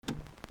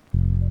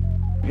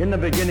In the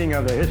beginning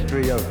of the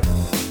history of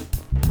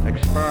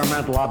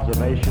experimental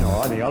observation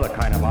or any other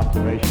kind of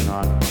observation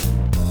on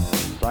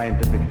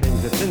scientific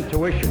things, it's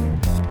intuition.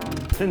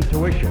 It's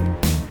intuition,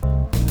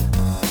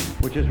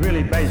 which is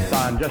really based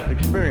on just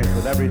experience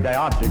with everyday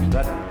objects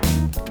that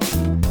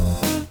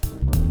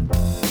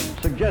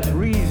suggest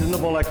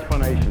reasonable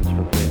explanations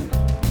for things.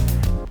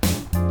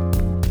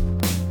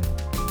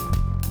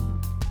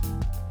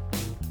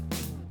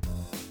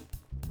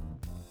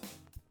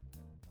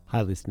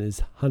 Hi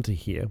listeners, Hunter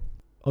here.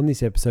 On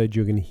this episode,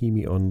 you're going to hear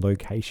me on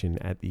location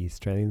at the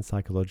Australian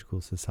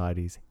Psychological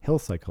Society's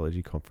Health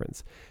Psychology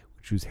Conference,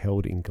 which was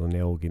held in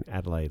Glenelg in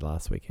Adelaide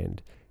last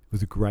weekend. It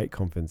was a great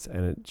conference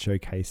and it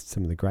showcased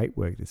some of the great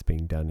work that's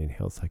being done in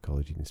health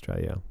psychology in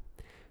Australia.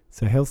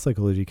 So health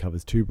psychology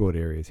covers two broad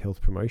areas: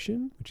 health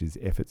promotion, which is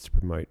efforts to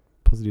promote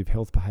positive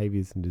health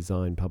behaviours and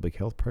design public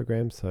health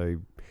programs. So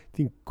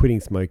think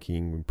quitting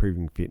smoking,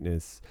 improving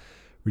fitness,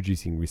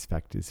 reducing risk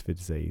factors for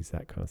disease,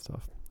 that kind of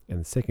stuff. And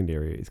the second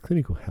area is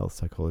clinical health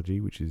psychology,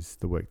 which is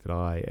the work that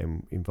I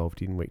am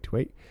involved in week to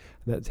week.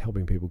 And that's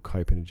helping people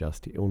cope and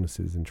adjust to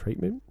illnesses and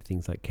treatment,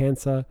 things like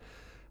cancer,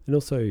 and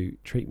also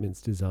treatments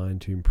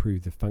designed to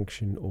improve the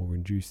function or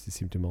reduce the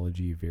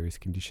symptomology of various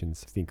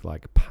conditions, think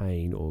like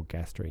pain or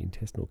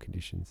gastrointestinal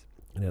conditions.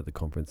 And at the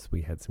conference,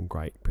 we had some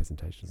great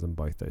presentations on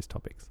both those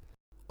topics.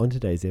 On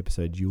today's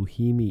episode, you'll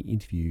hear me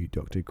interview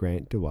Dr.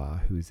 Grant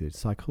Dewar, who is a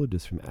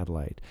psychologist from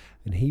Adelaide,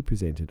 and he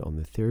presented on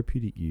the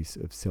therapeutic use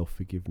of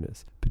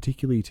self-forgiveness,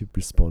 particularly to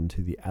respond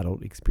to the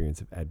adult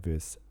experience of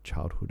adverse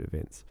childhood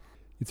events.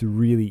 It's a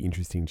really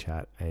interesting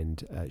chat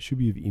and should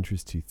be of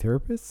interest to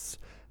therapists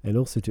and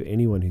also to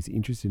anyone who's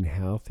interested in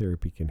how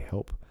therapy can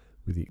help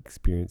with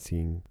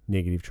experiencing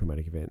negative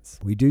traumatic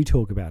events. We do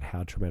talk about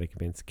how traumatic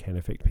events can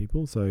affect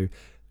people, so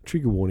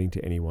trigger warning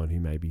to anyone who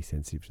may be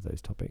sensitive to those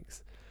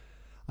topics.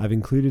 I've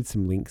included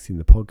some links in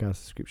the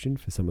podcast description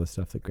for some of the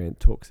stuff that Grant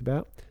talks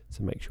about,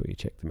 so make sure you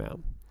check them out.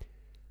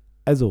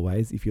 As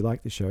always, if you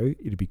like the show,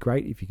 it'd be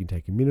great if you can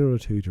take a minute or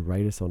two to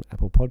rate us on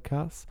Apple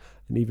Podcasts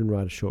and even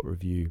write a short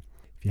review.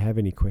 If you have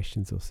any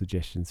questions or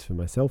suggestions for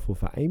myself or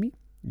for Amy,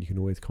 you can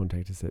always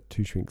contact us at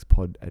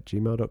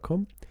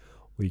twoshrinkspod@gmail.com,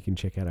 or you can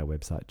check out our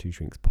website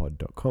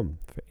twoshrinkspod.com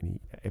for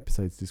any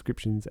episodes,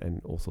 descriptions,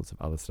 and all sorts of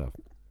other stuff.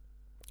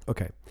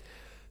 Okay,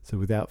 so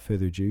without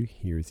further ado,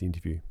 here is the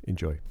interview.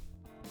 Enjoy.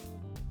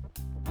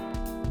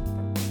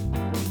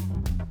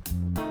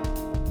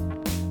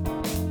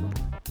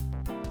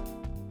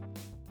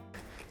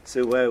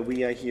 So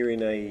we are here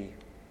in a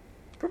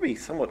probably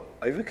somewhat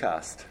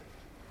overcast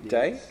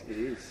day. Yes, it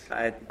is.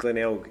 At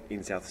Glenelg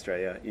in South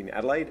Australia, in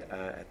Adelaide,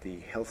 at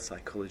the Health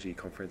Psychology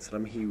Conference. And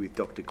I'm here with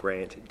Dr.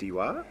 Grant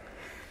Dewar.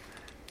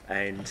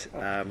 And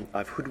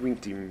I've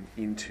hoodwinked him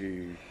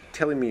into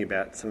telling me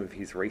about some of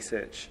his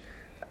research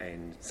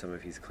and some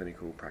of his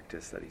clinical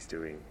practice that he's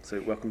doing.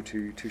 So welcome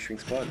to Two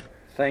Shrinks Pod.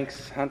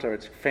 Thanks, Hunter.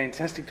 It's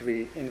fantastic to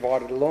be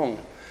invited along.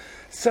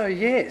 So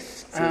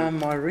yes,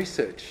 my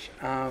research.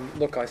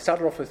 Look, I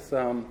started off with,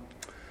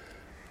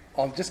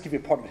 I'll just give you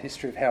a part of the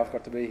history of how I've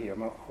got to be here.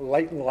 I'm a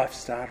late life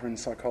starter in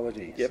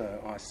psychology. Yep.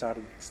 So I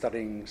started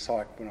studying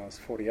psych when I was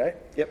 48.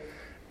 Yep.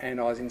 And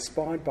I was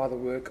inspired by the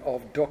work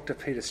of Dr.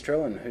 Peter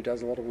Strelin, who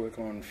does a lot of work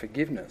on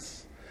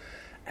forgiveness.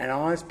 And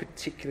I was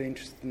particularly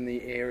interested in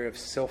the area of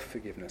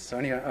self-forgiveness. So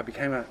anyway, I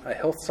became a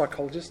health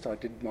psychologist. I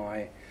did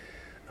my,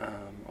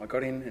 I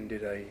got in and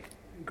did a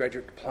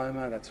graduate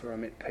diploma. That's where I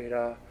met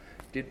Peter.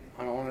 Did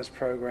an honours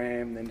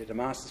program, then did a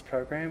master's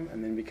program,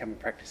 and then became a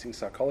practicing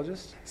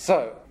psychologist.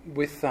 So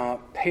with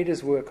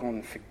Peter's work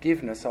on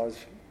forgiveness, I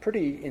was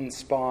pretty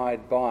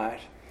inspired by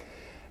it.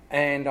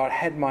 And I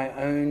had my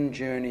own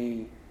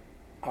journey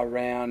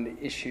around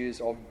issues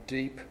of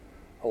deep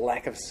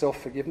lack of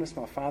self-forgiveness.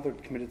 My father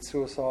had committed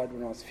suicide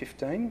when I was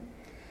 15,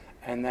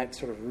 and that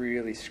sort of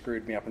really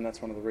screwed me up, and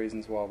that's one of the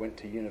reasons why I went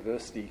to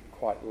university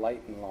quite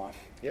late in life.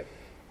 Yep.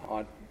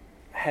 I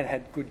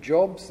had good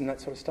jobs and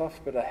that sort of stuff,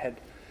 but I had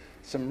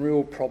some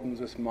real problems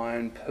with my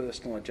own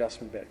personal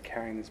adjustment about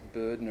carrying this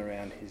burden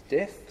around his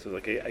death. So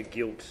like a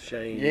guilt,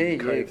 shame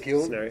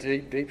guilt,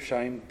 scenario. deep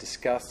shame,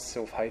 disgust,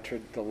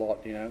 self-hatred, the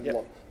lot,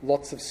 Yep.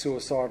 Lots of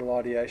suicidal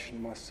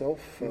ideation myself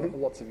for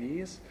lots of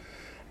years.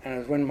 And it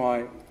was when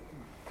my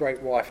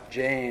great wife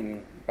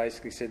Jan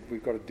basically said,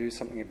 we've got to do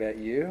something about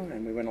you,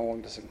 and we went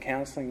along to some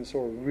counselling and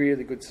saw a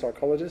really good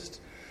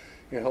psychologist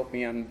who helped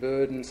me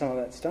unburden some of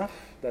that stuff.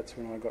 That's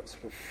when I got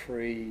sort of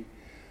free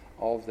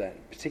of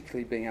that,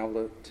 particularly being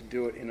able to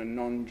do it in a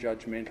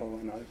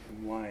non-judgmental and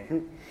open way.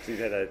 So you've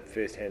had a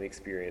first-hand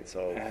experience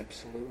of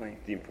Absolutely.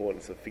 the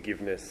importance of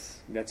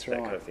forgiveness, That's that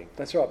right. kind of thing.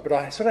 That's right. But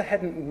I sort of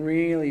hadn't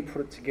really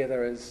put it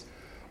together as,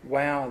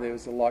 wow, there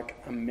was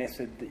a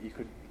method that you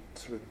could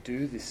sort of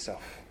do this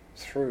stuff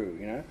through,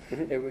 you know.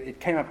 It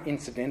came up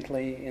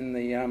incidentally in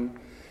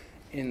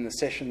the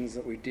sessions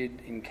that we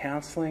did in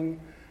counselling,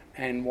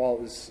 and while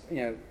it was,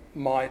 you know,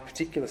 my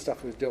particular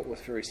stuff was dealt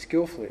with very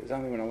skillfully, it was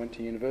only when I went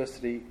to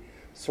university,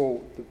 saw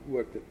the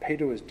work that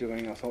Peter was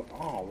doing, I thought,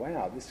 oh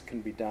wow, this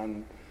can be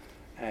done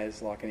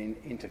as like an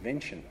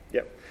intervention.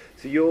 Yep.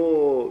 So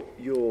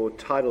your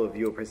title of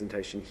your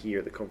presentation here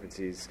at the conference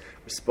is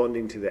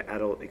Responding to the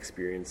Adult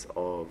Experience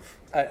of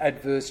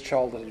Adverse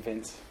Childhood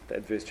Events. The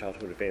Adverse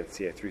Childhood Events,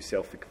 through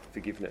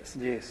self-forgiveness.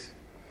 Yes.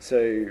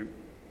 So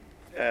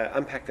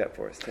unpack that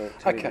for us.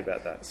 Tell me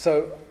about that.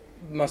 So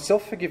my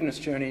self-forgiveness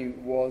journey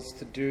was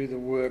to do the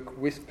work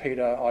with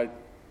Peter.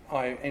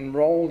 I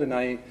enrolled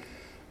in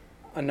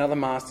another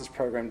master's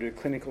program to do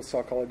clinical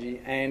psychology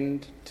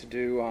and to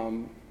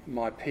do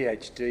my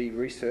PhD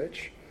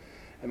research.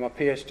 And my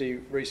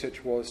PhD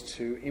research was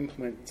to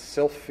implement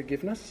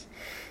self-forgiveness,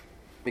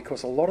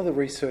 because a lot of the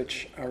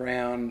research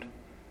around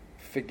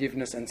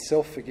forgiveness and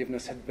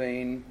self-forgiveness had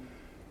been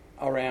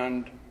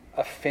around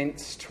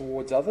offence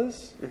towards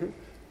others. Mm-hmm.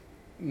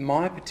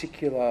 My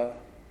particular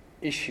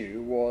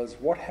issue was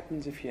what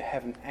happens if you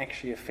haven't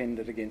actually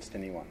offended against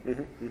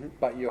anyone,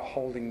 but you're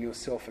holding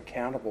yourself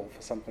accountable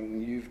for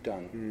something you've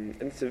done.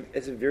 And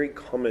it's a very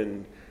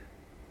common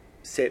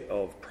set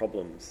of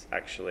problems,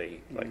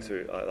 actually.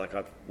 Like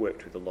I've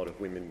worked with a lot of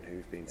women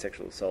who've been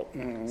sexual assault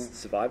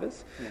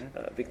survivors,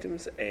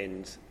 victims,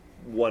 and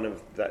one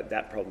of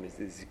that problem is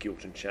this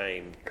guilt and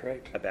shame.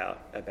 Correct.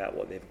 about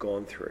what they've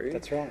gone through.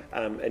 That's right.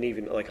 And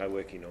even like I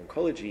work in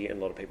oncology, and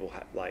a lot of people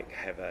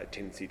have a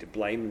tendency to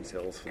blame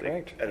themselves for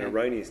an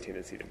erroneous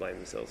tendency to blame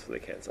themselves for their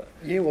cancer.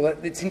 Yeah, well,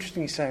 it's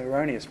interesting you say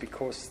erroneous,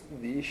 because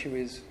the issue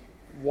is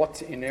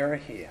what's in error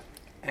here,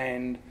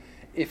 and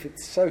if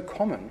it's so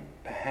common,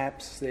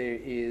 perhaps there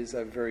is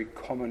a very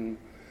common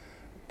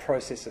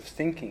process of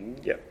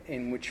thinking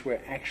in which we're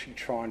actually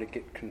trying to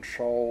get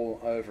control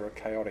over a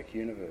chaotic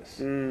universe.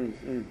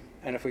 And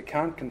if we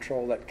can't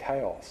control that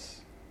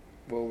chaos,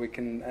 well, we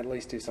can at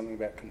least do something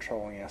about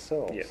controlling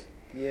ourselves.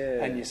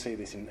 And you see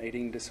this in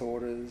eating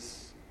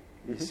disorders,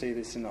 you see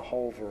this in a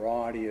whole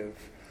variety of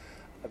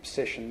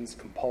obsessions,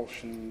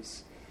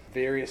 compulsions,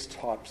 various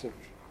types of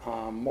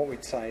what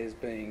we'd say as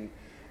being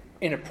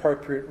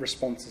inappropriate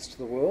responses to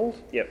the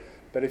world.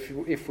 But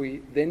if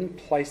we then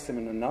place them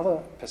in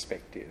another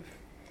perspective,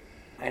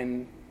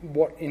 and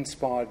what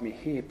inspired me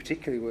here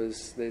particularly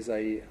was there's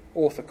a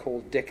author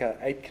called Decca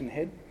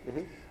Aitkenhead,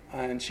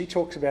 and she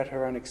talks about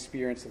her own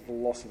experience of the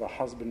loss of a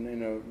husband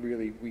in a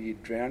really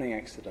weird drowning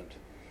accident.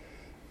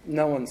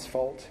 No one's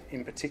fault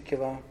in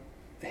particular.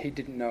 He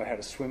didn't know how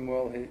to swim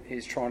well.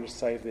 He's trying to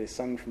save their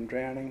son from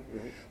drowning.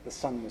 The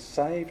son was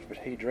saved, but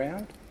he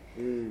drowned,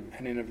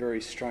 and in a very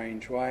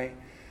strange way.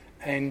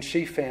 And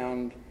she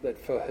found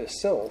that for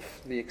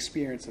herself, the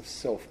experience of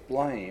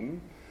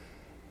self-blame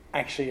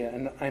actually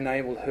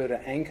enabled her to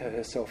anchor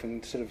herself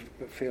instead of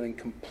feeling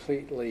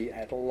completely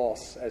at a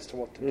loss as to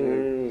what to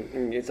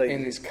do it's like,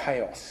 in this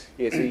chaos.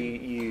 So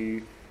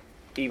you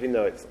even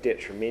though it's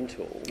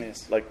detrimental,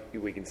 like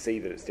we can see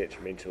that it's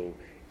detrimental,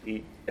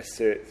 it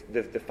asserts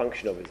the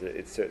function of it is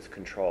it asserts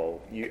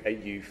control.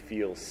 You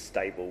feel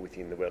stable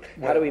within the world.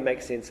 How do we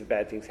make sense of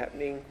bad things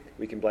happening?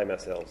 We can blame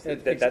ourselves.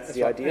 That's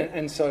the idea.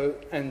 And so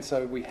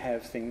we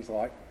have things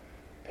like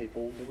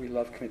people that we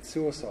love commit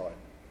suicide.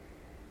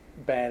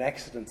 Bad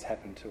accidents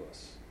happen to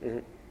us.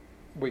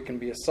 We can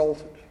be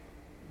assaulted.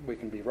 We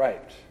can be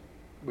raped.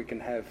 We can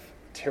have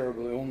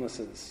terrible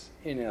illnesses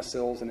in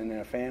ourselves and in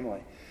our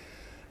family.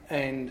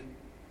 And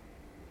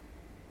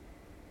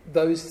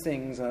those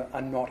things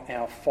are not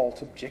our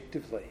fault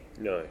objectively.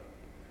 No.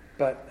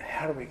 But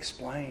how do we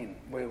explain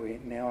where we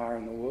now are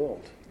in the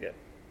world?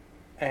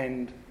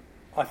 And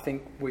I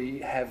think we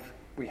have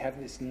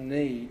this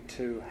need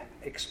to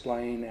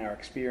explain our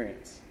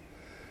experience.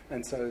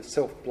 And so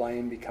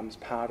self-blame becomes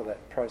part of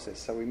that process.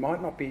 So we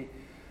might not be...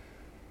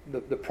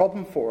 The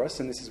problem for us,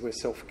 and this is where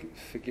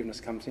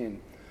self-forgiveness comes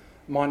in,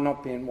 might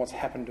not be in what's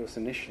happened to us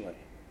initially,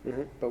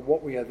 but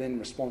what we are then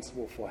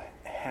responsible for,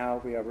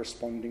 how we are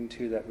responding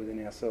to that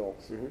within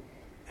ourselves.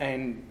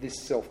 And this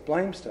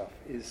self-blame stuff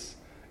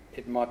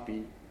it might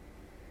be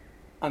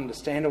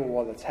understandable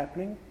why that's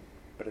happening,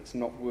 but it's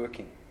not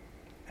working.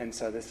 And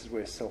so this is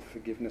where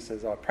self-forgiveness,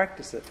 as I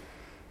practice it,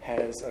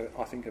 has,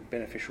 I think, a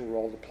beneficial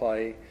role to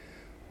play.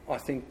 I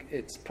think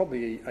it's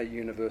probably a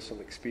universal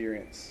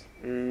experience.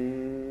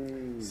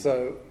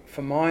 So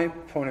from my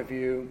point of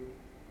view,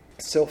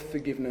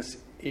 self-forgiveness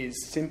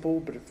is simple,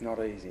 but it's not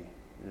easy.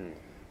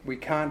 We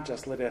can't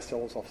just let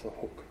ourselves off the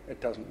hook.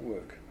 It doesn't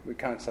work. We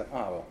can't say,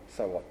 well,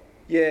 so what?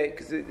 Yeah,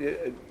 because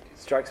it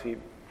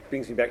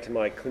brings me back to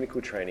my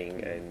clinical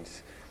training, and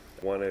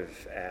one of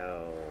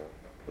our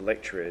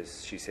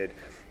lecturers, she said,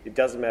 it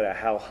doesn't matter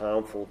how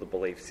harmful the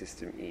belief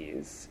system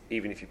is,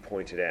 even if you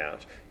point it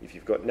out, if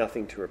you've got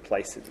nothing to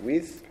replace it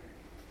with,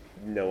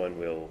 no one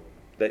will,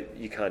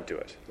 you can't do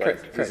it.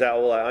 Correct.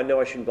 I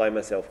know I shouldn't blame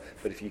myself,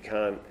 but if you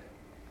can't,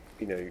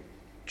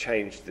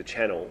 change the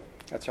channel.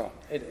 That's right.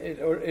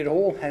 It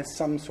all has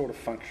some sort of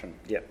function.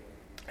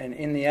 And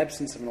in the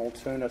absence of an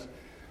alternate,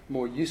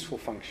 more useful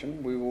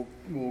function,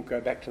 we'll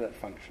go back to that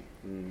function.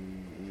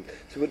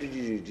 So what did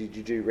you do? Did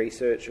you do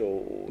research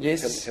or...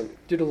 Yes,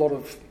 did a lot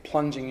of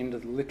plunging into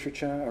the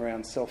literature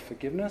around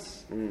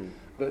self-forgiveness.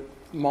 But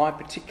my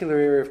particular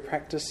area of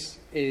practice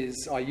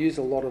is I use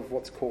a lot of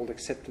what's called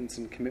acceptance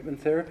and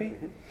commitment therapy.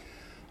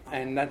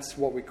 And that's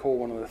what we call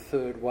one of the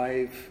third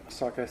wave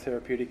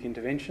psychotherapeutic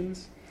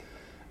interventions.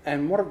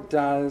 And what it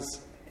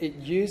does, it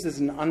uses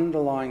an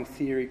underlying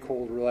theory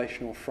called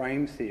relational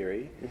frame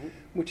theory,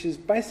 which is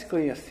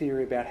basically a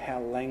theory about how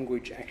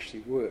language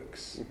actually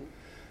works.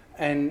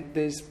 And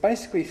there's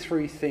basically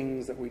three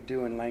things that we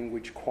do in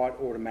language quite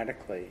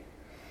automatically.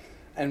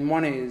 And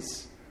one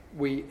is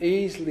we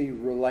easily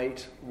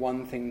relate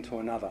one thing to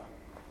another.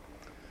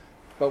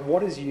 But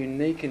what is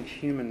unique in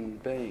human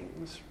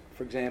beings,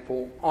 for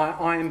example,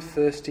 I am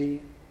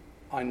thirsty,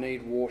 I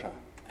need water.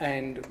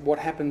 And what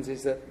happens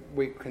is that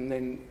we can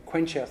then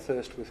quench our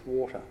thirst with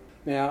water.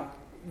 Now,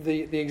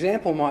 the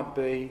example might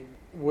be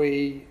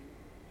we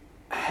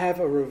have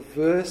a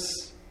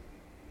reverse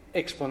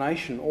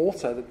explanation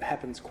also that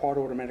happens quite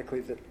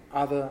automatically that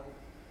other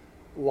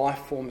life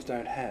forms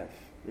don't have.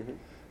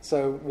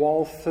 So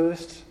while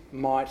thirst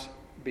might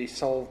be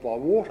solved by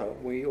water,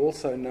 we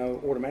also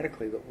know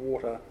automatically that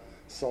water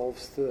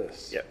solves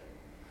thirst.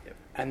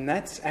 And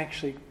that's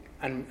actually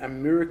a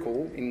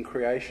miracle in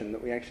creation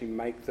that we actually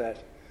make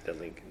that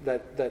link,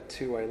 that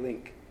two-way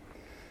link.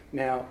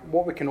 Now,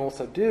 what we can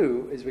also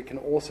do is we can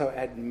also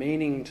add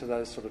meaning to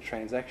those sort of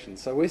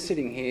transactions. So we're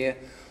sitting here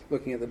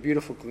looking at the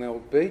beautiful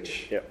Glenelg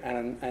Beach,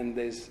 and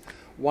there's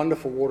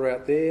wonderful water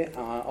out there.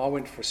 I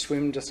went for a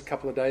swim just a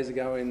couple of days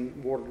ago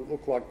in water that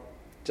looked like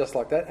just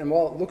like that. And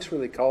while it looks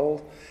really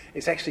cold,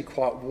 it's actually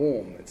quite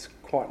warm. It's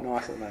quite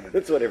nice at the moment.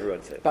 That's what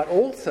everyone said. But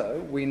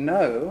also, we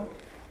know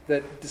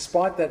that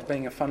despite that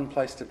being a fun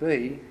place to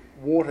be,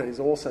 water is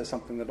also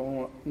something that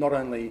not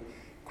only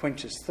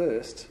quenches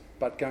thirst,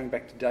 but going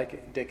back to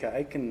Decker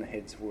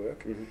Aikenhead's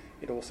work,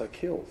 it also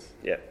kills.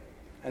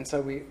 And so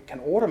we can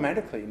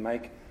automatically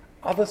make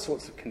other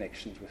sorts of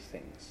connections with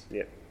things.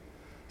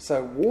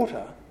 So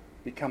water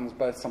becomes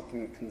both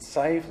something that can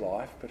save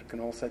life, but it can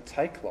also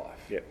take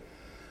life.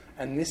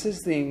 And this is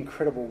the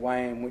incredible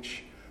way in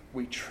which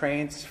we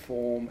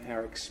transform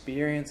our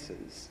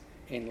experiences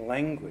in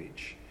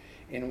language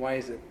in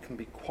ways that can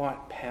be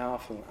quite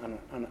powerful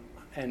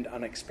and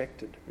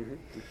unexpected.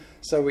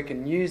 So we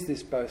can use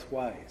this both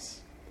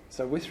ways.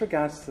 So with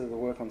regards to the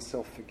work on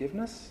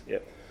self-forgiveness,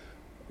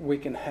 we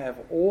can have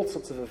all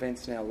sorts of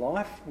events in our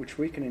life which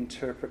we can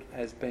interpret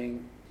as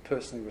being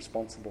personally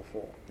responsible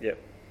for.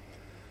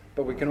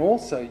 But we can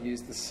also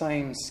use the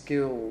same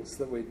skills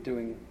that we're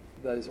doing,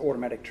 those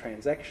automatic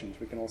transactions.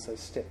 We can also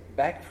step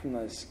back from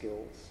those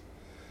skills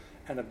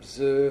and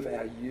observe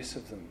our use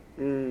of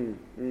them.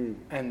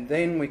 And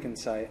then we can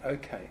say,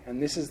 okay,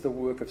 and this is the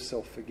work of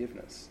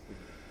self-forgiveness.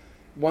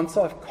 Once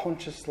I've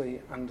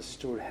consciously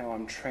understood how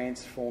I'm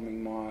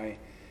transforming my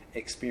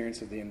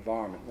experience of the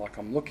environment, like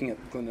I'm looking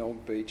at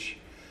Glenelg Beach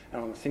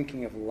and I'm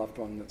thinking of a loved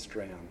one that's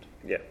drowned.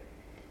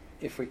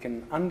 If we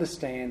can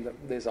understand that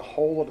there's a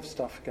whole lot of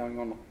stuff going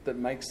on that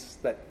makes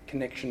that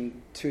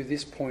connection to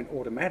this point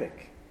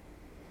automatic,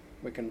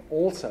 we can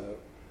also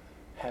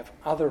have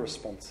other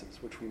responses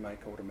which we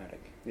make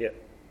automatic.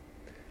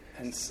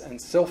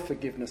 And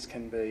self-forgiveness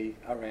can be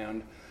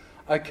around,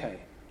 okay,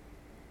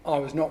 I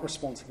was not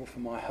responsible for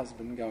my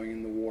husband going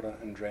in the water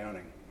and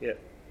drowning.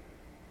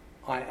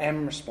 I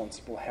am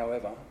responsible,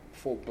 however,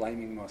 for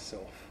blaming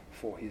myself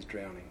for his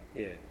drowning.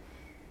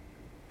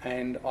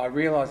 And I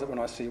realise that when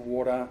I see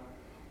water,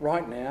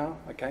 right now,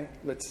 okay,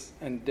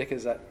 and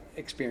Decca's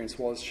experience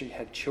was she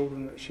had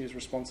children that she was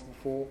responsible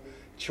for,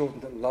 children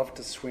that loved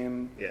to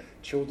swim,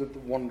 children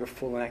that wanted a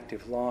full and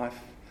active life,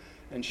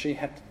 and she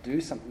had to do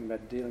something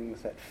about dealing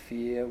with that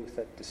fear, with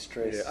that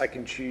distress. I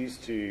can choose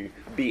to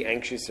be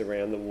anxious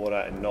around the water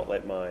and not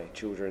let my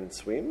children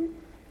swim.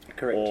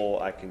 Correct.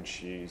 Or I can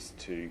choose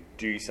to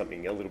do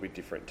something a little bit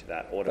different to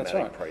that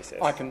automatic process.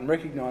 I can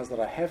recognise that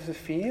I have the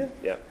fear,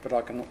 but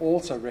I can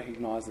also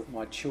recognise that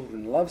my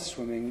children love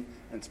swimming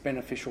and it's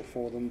beneficial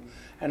for them,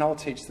 and I'll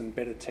teach them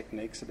better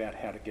techniques about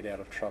how to get out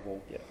of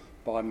trouble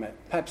by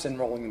perhaps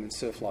enrolling them in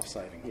surf life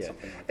saving or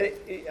something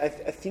like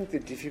that. I think the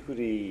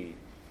difficulty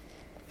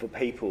for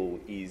people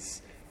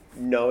is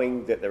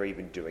knowing that they're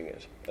even doing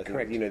it. I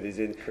think,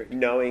 there's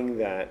knowing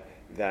that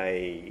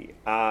they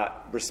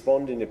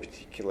respond in a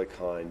particular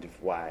kind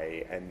of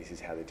way, and this is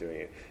how they're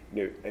doing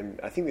it. And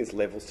I think there's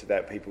levels to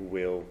that. People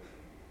will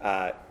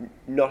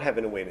not have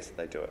an awareness that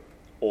they do it,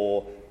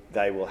 or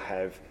they will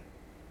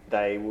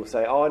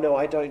say, "Oh no,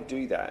 I don't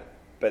do that,"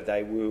 but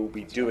they will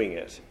be doing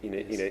it in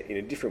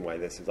a different way.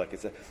 This is like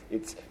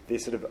they're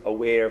sort of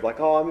aware of like,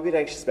 "Oh, I'm a bit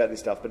anxious about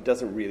this stuff, but it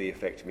doesn't really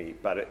affect me."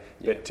 But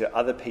to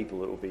other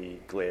people, it will be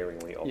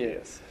glaringly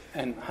obvious.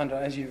 And Hunter,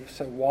 as you've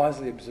so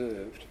wisely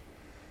observed,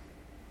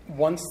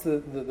 once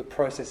the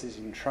process is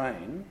in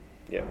train,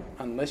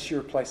 unless you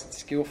replace it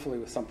skillfully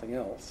with something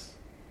else,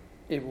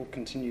 it will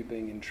continue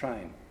being in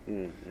train.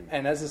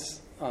 And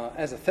as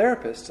a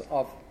therapist,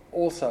 I've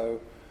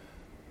also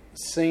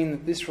seen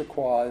that this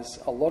requires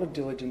a lot of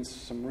diligence,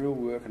 some real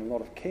work and a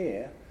lot of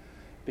care,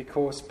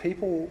 because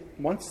people,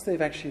 once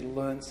they've actually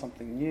learned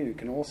something new,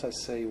 can also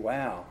see,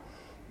 wow,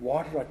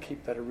 why did I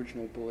keep that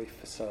original belief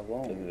for so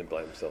long? And then they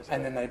blame themselves for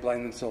that. Then they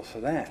blame themselves for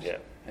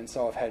that. And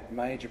so I've had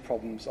major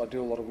problems. I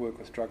do a lot of work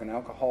with drug and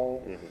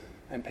alcohol,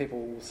 and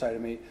people will say to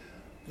me,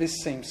 this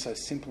seems so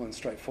simple and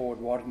straightforward.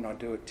 Why didn't I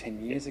do it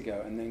 10 years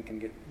ago? And then can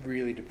get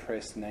really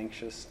depressed and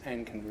anxious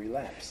and can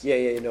relapse.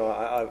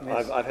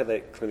 I've had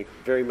that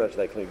very much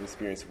that clinical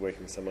experience of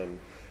working with someone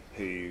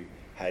who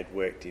had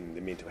worked in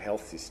the mental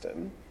health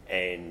system,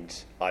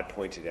 and I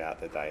pointed out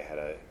that they had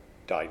a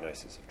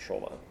diagnosis of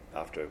trauma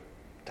after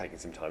taking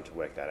some time to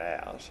work that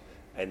out,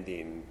 and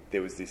then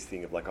there was this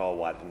thing of like, oh,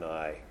 why didn't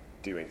I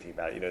do anything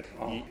about it?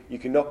 You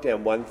can knock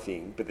down one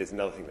thing, but there's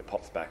another thing that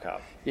pops back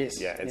up. Yes.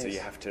 Yeah, and so you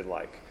have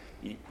to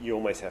you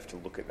almost have to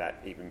look at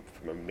that even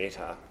from a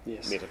meta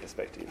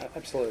perspective.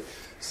 Absolutely.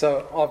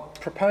 So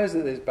I've proposed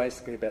that there's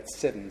basically about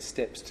 7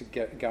 steps to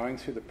going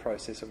through the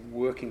process of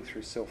working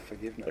through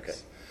self-forgiveness. Okay.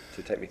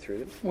 So take me through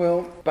them.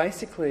 Well,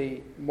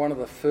 basically, one of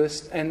the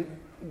first, and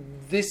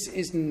this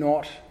is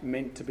not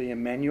meant to be a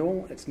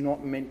manual. It's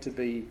not meant to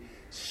be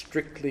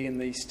strictly in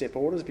these step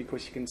orders,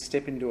 because you can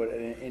step into it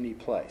at any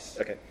place.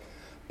 Okay.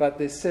 But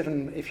there's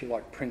 7, if you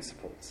like,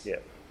 principles. Yeah.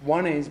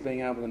 One is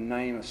being able to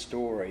name a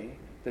story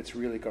that's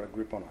really got a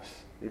grip on us.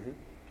 Mm-hmm.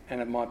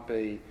 And it might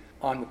be,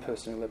 I'm the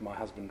person who let my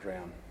husband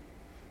drown.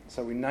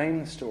 So we name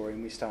the story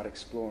and we start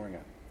exploring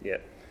it. Yeah.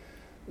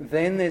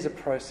 Then there's a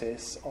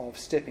process of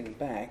stepping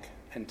back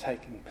and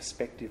taking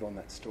perspective on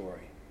that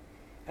story.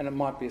 And it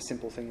might be a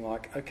simple thing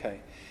like,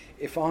 okay,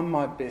 if I'm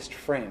my best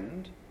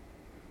friend,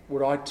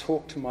 would I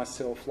talk to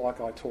myself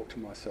like I talk to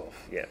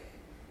myself? Yeah.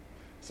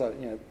 So,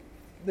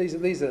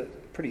 these are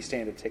pretty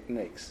standard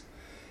techniques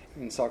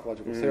in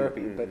psychological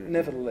therapy, but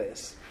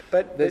nevertheless,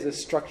 there's a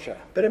structure.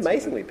 But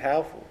amazingly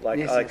powerful.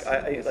 Yes.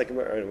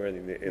 We're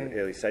in the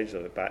early stages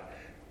of it, but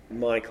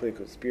my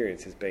clinical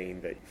experience has been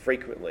that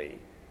frequently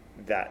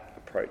that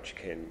approach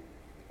can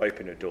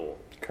open a door.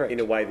 Correct. In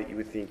a way that you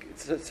would think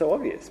it's so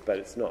obvious, but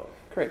it's not.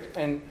 Correct.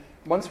 And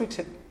once we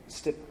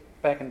step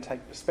back and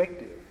take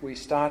perspective, we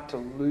start to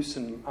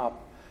loosen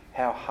up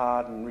how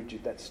hard and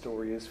rigid that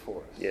story is for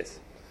us. Yes.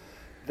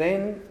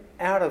 Then,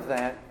 out of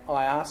that,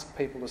 I ask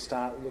people to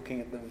start looking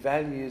at the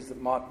values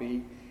that might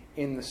be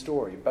in the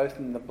story, both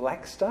in the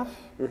black stuff,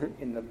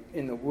 in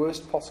the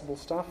worst possible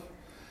stuff,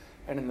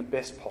 and in the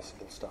best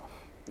possible stuff.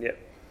 Yep.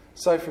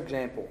 So, for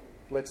example,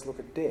 let's look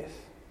at death.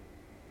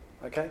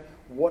 Okay?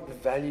 What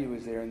value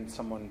is there in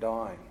someone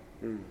dying?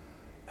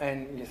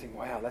 And you think,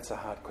 wow, that's a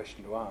hard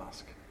question to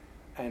ask.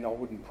 And I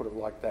wouldn't put it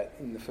like that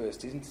in the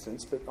first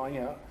instance, but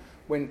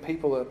when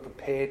people are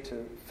prepared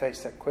to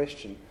face that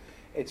question,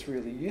 it's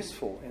really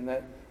useful in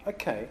that,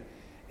 okay,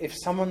 if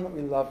someone that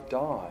we love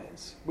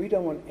dies, we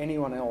don't want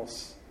anyone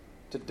else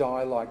to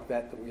die like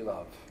that we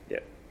love.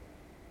 Yep.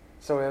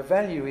 So our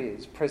value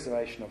is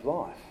preservation of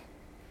life.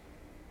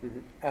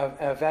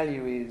 Our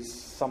value is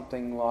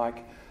something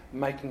like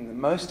making the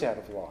most out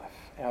of life.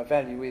 Our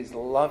value is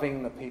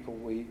loving the people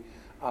we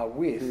are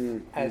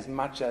with as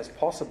much as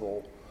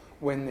possible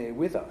when they're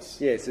with us.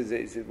 Yes,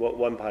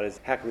 one part is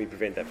how can we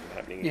prevent that from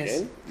happening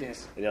again?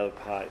 Yes. And the other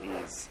part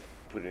is,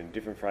 put it in a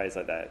different phrase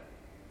like that,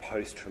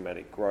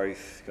 post-traumatic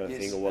growth kind of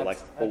thing, or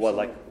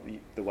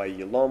the way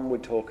Yolom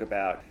would talk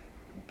about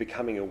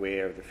becoming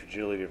aware of the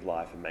fragility of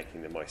life and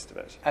making the most of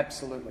it.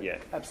 Absolutely. Yeah.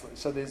 Absolutely.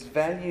 So there's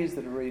values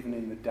that are even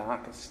in the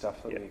darkest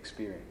stuff that we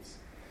experience.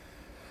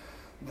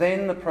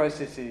 Then the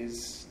process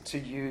is to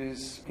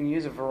use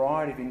a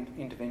variety of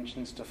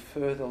interventions to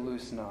further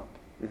loosen up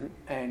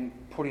and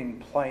put in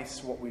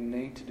place what we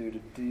need to do to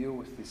deal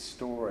with this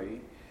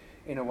story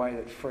in a way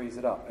that frees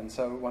it up. And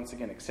so once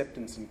again,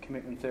 acceptance and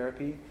commitment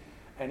therapy,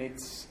 and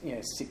it's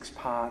 6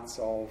 parts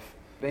of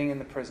being in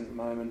the present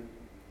moment,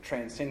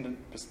 transcendent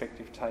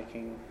perspective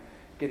taking,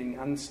 getting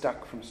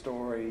unstuck from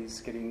stories,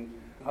 getting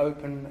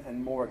open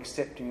and more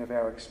accepting of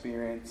our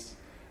experience,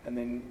 and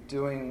then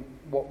doing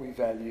what we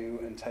value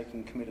and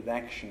taking committed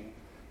action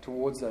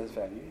towards those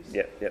values.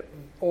 Yep.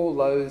 All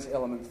those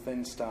elements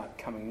then start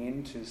coming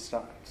in to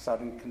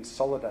starting to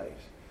consolidate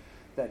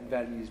that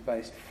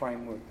values-based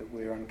framework that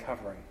we're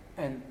uncovering.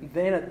 And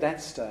then at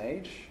that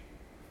stage,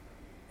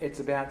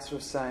 it's about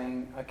sort of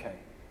saying, okay,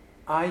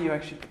 are you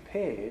actually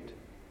prepared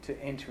to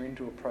enter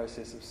into a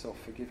process of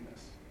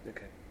self-forgiveness?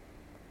 Okay.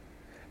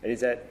 And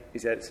is that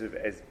sort of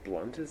as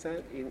blunt as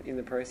that in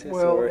the process?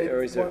 Well,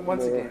 or is it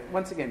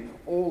once again,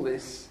 all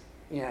this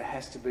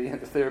has to be in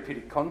the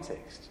therapeutic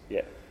context.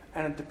 Yeah.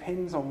 And it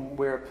depends on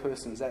where a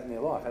person's at in their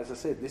life. As I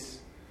said,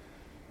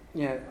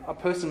 a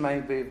person may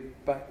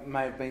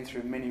have been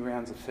through many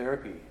rounds of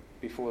therapy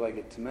before they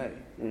get to me.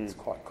 It's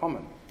quite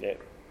common. Yeah.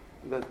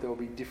 That there will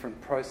be different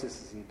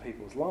processes in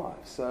people's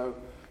lives. So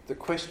the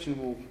question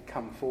will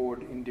come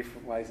forward in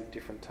different ways at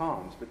different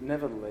times. But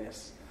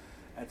nevertheless,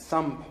 at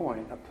some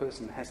point, a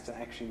person has to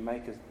actually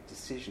make a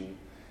decision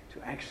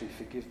to actually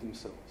forgive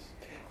themselves.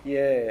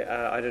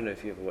 Yeah, I don't know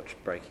if you ever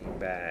watched Breaking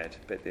Bad,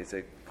 but there's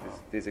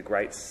a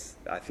great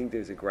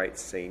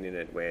scene in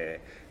it where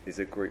there's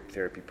a group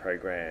therapy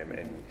program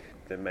and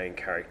the main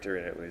character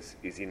in it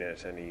is in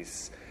it, and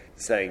he's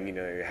saying,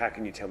 how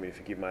can you tell me to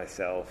forgive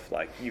myself?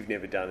 Like, you've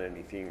never done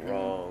anything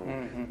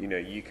wrong.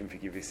 You can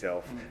forgive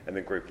yourself. And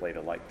the group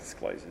leader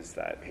discloses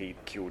that he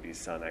killed his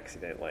son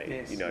accidentally.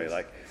 Yes.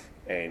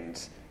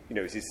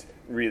 It's this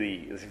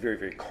very,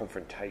 very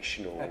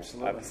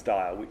confrontational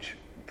style, which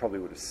probably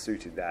would have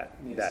suited that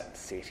Yes. that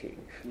setting.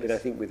 Yes. But I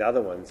think with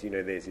other ones,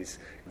 there's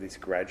this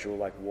gradual,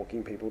 like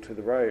walking people to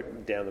the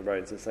road, down the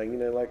road, and saying,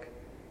 like,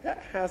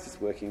 how's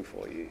this working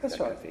for you? That's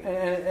that right. kind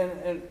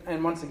of thing.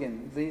 And once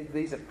again,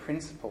 these are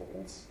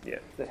principles Yeah.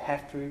 that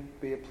have to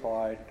be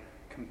applied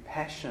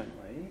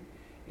compassionately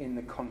in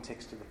the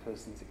context of the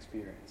person's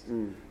experience.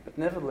 But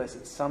nevertheless,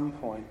 at some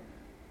point,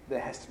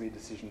 there has to be a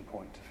decision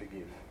point to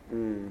forgive,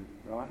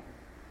 right?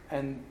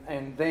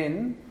 And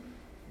then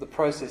the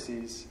process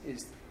is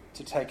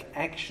to take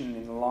action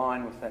in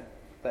line with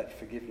that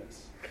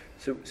forgiveness.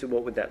 So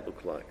what would that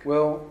look like?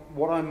 Well,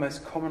 what I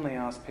most commonly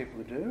ask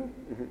people to do,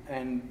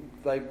 and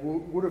they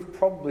would have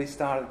probably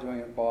started doing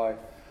it by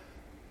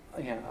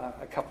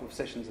a couple of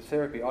sessions of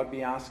therapy, I'd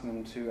be asking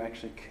them to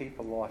actually keep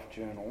a life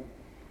journal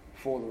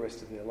for the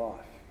rest of their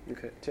life,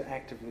 to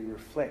actively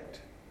reflect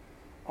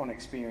on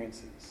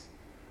experiences.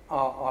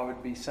 I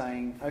would be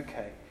saying,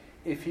 okay,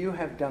 if you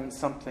have done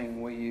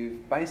something where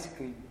you've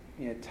basically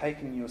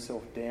taken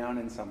yourself down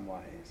in some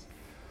ways,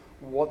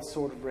 what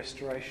sort of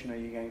restoration are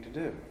you going to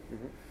do?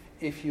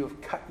 If you have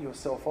cut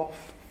yourself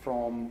off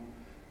from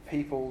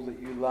people that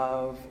you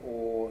love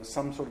or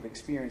some sort of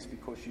experience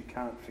because you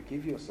can't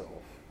forgive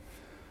yourself,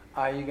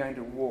 are you going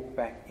to walk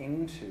back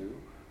into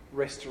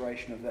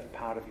restoration of that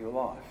part of your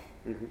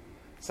life?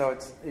 So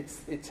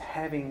it's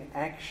having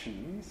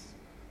actions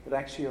that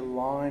actually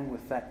align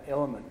with that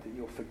element that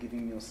you're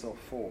forgiving yourself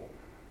for.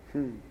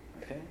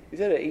 Okay? Is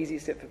that an easy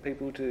step for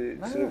people to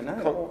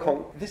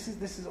This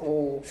is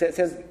all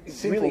sounds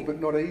simple really, but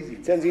not easy.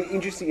 It sounds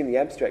interesting in the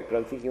abstract, but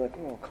I'm thinking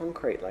like,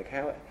 concrete. Like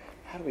how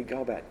do we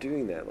go about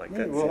doing that? Like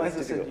that well, sounds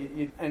as I difficult.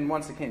 said, and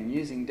once again,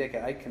 using Decca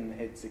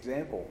Aikenhead's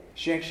example,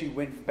 she actually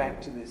went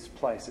back to this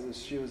place.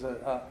 She was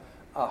a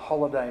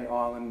holiday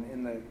island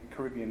in the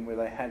Caribbean where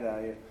they had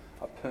a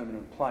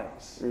permanent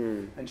place,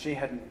 and she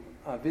hadn't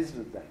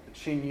visited that, but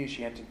she knew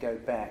she had to go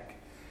back.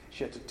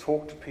 She had to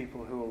talk to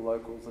people who were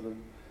locals that had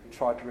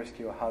tried to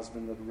rescue her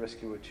husband, that had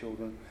rescued her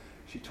children.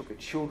 She took her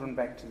children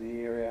back to the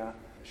area.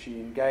 She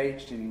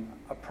engaged in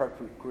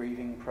appropriate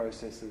grieving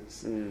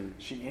processes.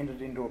 She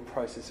entered into a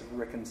process of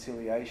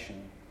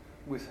reconciliation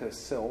with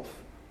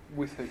herself,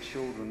 with her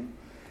children,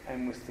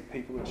 and with the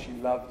people that she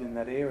loved in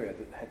that area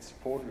that had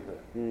supported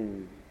her.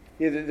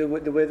 Yeah, the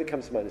word that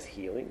comes to mind is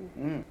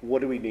healing.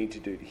 What do we need to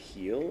do to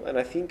heal? And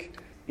I think,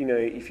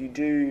 if you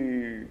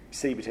do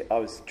CBT, I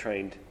was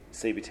trained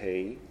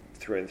CBT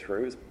through and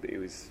through. It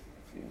was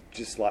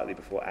just slightly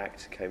before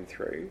ACT came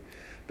through.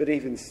 But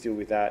even still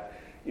with that,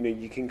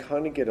 you can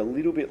kind of get a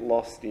little bit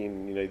lost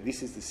in,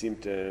 this is the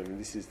symptom,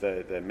 this is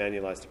the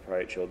manualised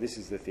approach, or this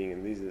is the thing,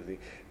 and these are the things.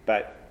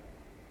 But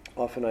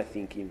often I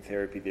think in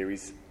therapy there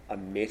is a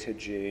meta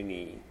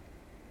journey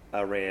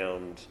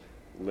around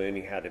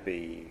learning how to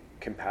be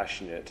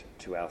compassionate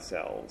to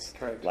ourselves.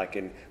 Correct. Like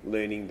in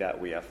learning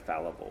that we are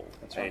fallible.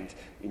 That's right.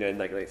 And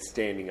like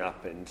standing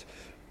up and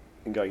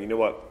going, you know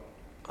what,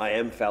 I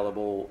am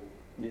fallible,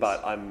 Yes.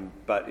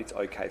 but it's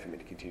okay for me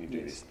to continue to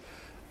do this.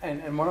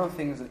 And one of the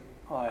things that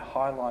I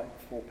highlight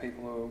for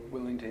people who are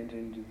willing to enter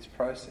into this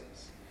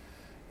process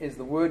is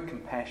the word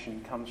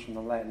compassion comes from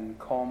the Latin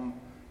com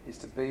is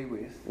to be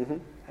with,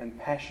 and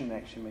passion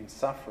actually means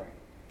suffering.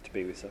 To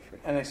be with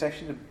suffering. And it's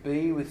actually to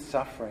be with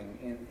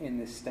suffering in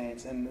this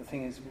stance. And the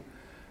thing is,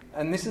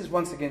 and this is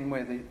once again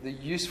where the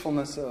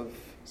usefulness of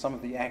some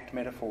of the ACT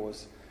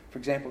metaphors, for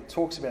example, it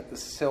talks about the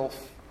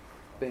self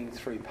being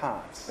three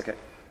parts. Okay.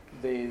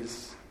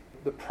 There's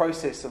the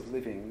process of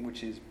living,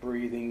 which is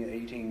breathing,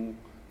 eating,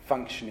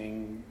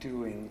 functioning,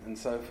 doing, and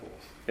so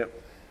forth.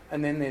 Yep.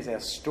 And then there's our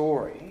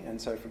story.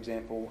 And so, for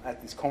example,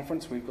 at this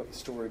conference, we've got the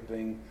story of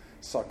being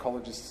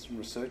psychologists and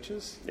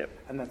researchers. Yep.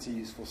 And that's a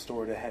useful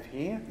story to have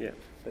here. Yep.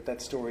 But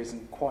that story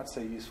isn't quite so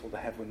useful to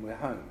have when we're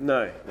home.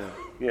 No.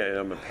 Yeah,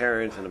 I'm a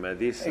parent and I'm a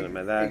this and I'm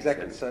a that.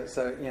 Exactly. And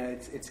So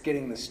it's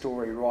getting the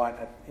story right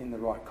in the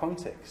right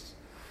context.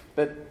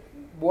 But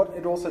what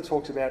it also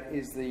talks about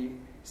is the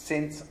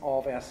sense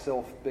of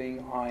ourself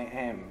being I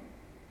am.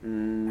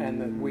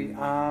 And that we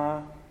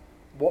are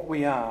what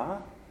we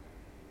are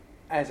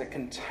as a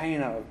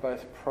container of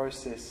both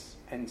process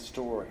and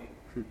story.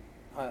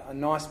 A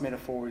nice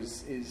metaphor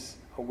is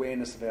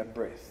awareness of our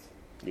breath.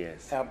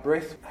 Yes. Our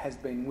breath has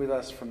been with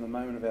us from the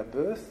moment of our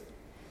birth.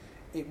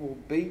 It will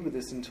be with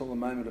us until the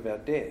moment of our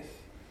death.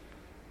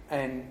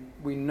 And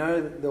we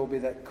know that there will be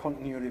that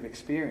continuity of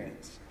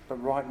experience,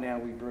 but right now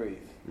we breathe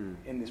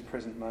in this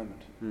present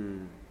moment.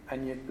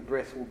 And yet the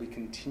breath will be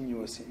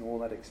continuous in all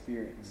that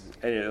experience.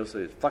 And it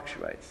also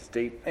fluctuates. It's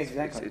deep.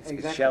 Exactly.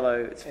 It's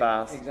shallow. It's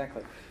fast.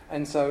 Exactly.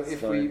 And so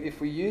Slow.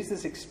 if we use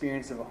this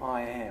experience of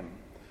I am,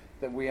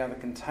 that we are the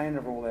container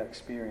of all our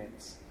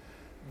experience,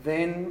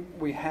 then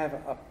we have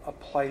a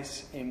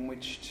place in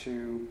which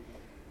to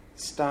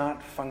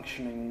start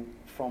functioning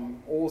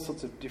from all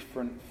sorts of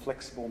different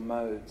flexible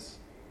modes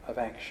of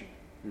action.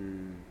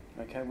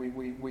 Okay,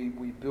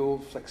 we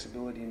build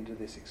flexibility into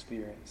this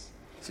experience.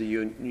 So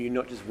you're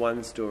not just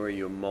one story,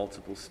 you're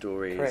multiple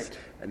stories. Correct.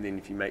 And then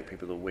if you make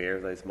people aware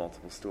of those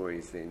multiple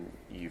stories, then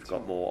you've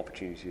got more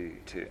opportunity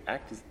to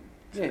act.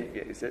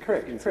 Is that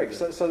Correct.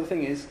 So the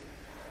thing is,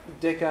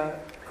 Decca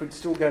could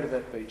still go to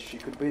that beach. She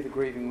could be the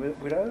grieving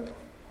widow,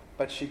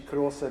 but she could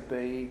also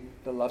be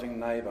the loving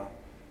neighbour.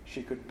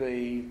 She could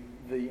be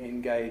the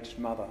engaged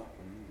mother,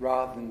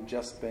 rather than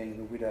just being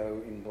the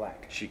widow in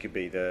black. She could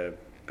be the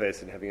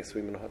person having a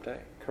swim on a hot day.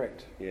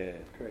 Correct. Yeah.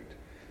 Correct.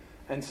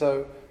 And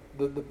so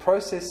the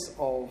process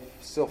of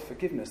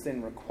self-forgiveness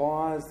then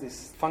requires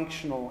this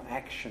functional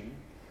action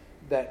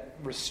that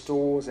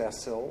restores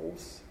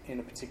ourselves in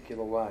a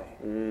particular way.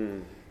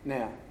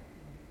 Now,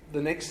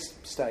 the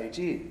next stage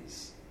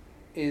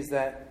is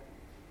that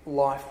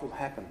life will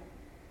happen.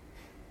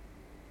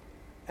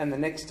 And the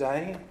next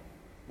day,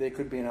 there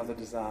could be another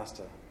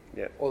disaster.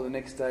 Yep. Or the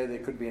next day, there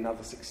could be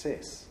another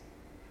success.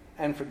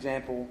 And for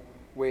example,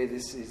 where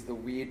this is the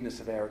weirdness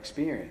of our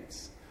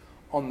experience,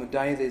 on the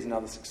day there's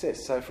another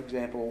success. So for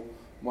example,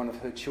 one of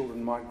her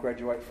children might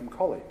graduate from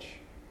college,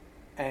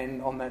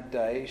 and on that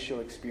day she'll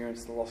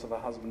experience the loss of her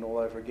husband all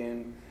over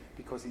again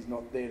because he's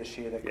not there to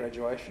share that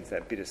graduation. It's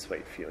that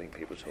bittersweet feeling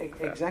people talk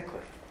about. Exactly.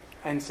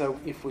 And so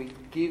if we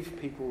give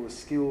people the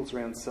skills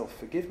around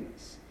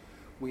self-forgiveness,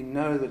 we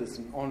know that it's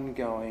an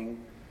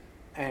ongoing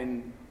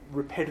and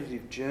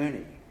repetitive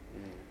journey,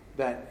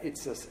 that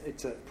it's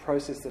a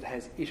process that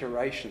has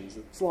iterations.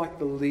 It's like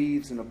the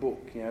leaves in a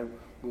book.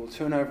 We'll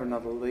turn over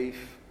another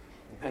leaf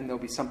and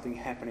there'll be something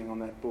happening on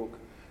that book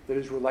that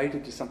is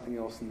related to something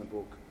else in the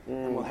book.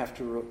 And we'll have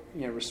to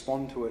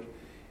respond to it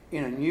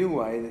in a new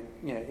way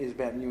that is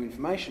about new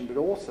information, but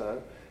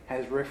also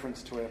has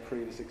reference to our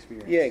previous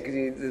experience. Yeah,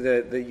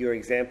 because your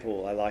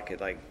example, I like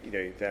it. Like,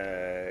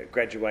 the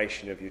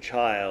graduation of your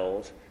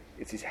child,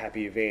 it's this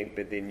happy event,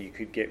 but then you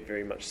could get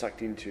very much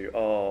sucked into,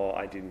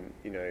 I didn't,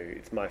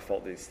 it's my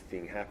fault this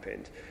thing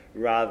happened,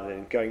 rather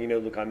than going,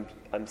 look,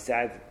 I'm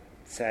sad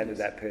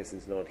that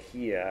person's not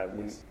here,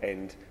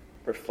 and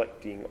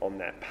reflecting on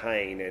that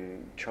pain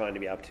and trying to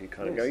be able to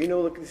kind of go,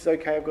 look, this is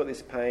okay, I've got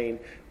this pain,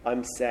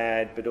 I'm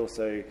sad, but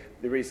also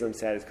the reason I'm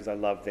sad is because I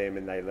love them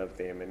and they love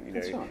them, and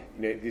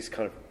this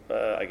kind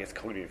of I guess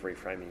cognitive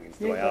reframing is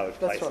the way I would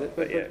place it.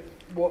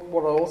 But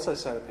what I also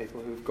say to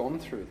people who've gone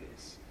through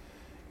this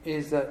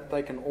is that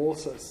they can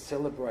also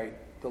celebrate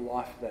the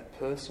life of that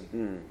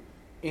person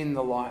in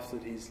the life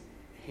that is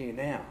here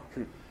now,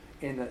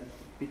 in that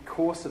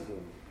because of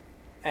them,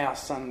 our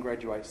son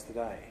graduates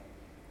today.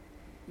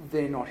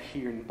 They're not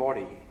here in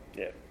body,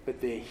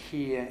 but they're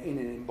here in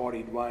an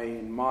embodied way,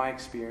 in my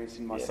experience,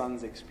 in my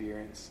son's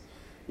experience,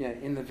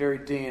 in the very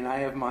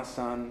DNA of my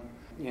son,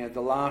 the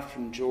laughter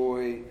and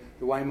joy,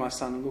 the way my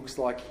son looks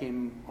like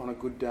him on a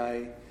good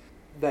day.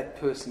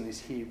 That person is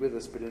here with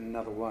us, but in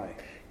another way.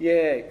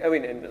 Yeah, I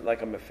mean, and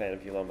like I'm a fan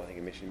of Yalom, I think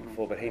I mentioned him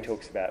before, but he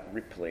talks about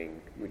rippling,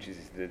 which is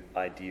the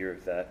idea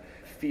of the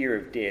fear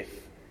of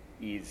death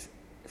is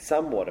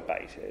somewhat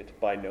abated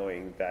by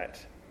knowing that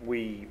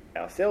we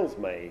ourselves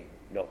may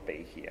not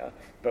be here,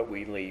 but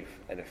we leave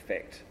an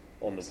effect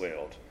on the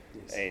world.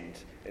 Yes.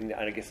 And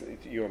I guess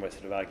you're almost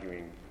sort of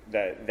arguing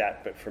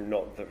that but from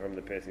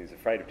the person who's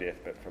afraid of death,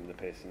 but from the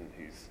person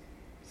who's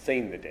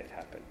seen the death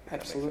happen.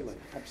 Absolutely.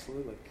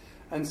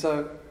 And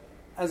so,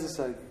 as I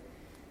say,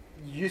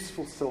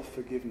 useful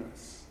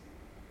self-forgiveness,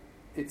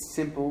 it's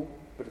simple,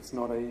 but it's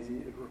not easy.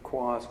 It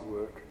requires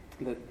work.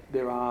 That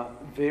there are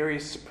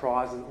various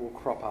surprises that will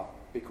crop up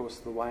because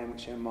of the way in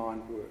which our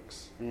mind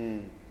works,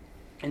 in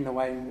the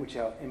way in which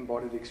our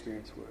embodied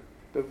experience works.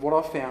 But what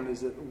I've found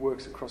is that it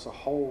works across a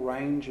whole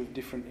range of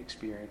different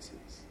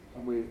experiences.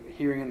 And we're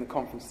hearing in the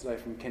conference today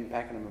from Ken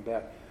Pakenham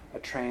about a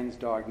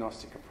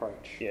trans-diagnostic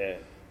approach. Yeah.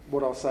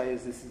 What I'll say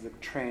is this is a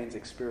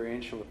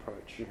trans-experiential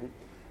approach. Mm-hmm.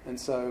 And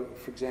so,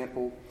 for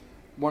example,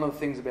 one of the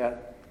things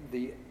about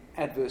the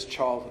adverse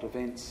childhood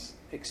events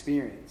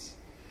experience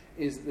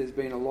is that there's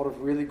been a lot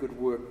of really good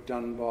work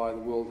done by the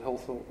World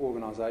Health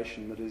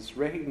Organization that is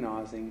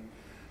recognising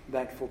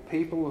that for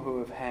people who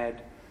have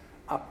had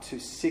up to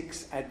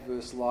 6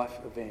 adverse life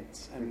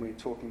events, and we're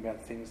talking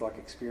about things like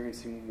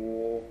experiencing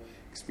war,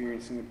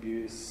 experiencing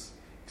abuse,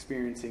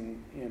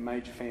 experiencing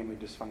major family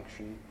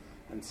dysfunction,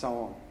 and so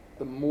on.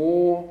 The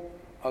more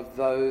of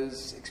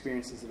those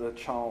experiences that a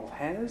child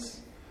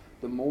has,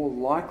 the more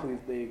likely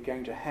they're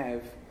going to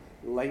have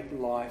late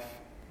life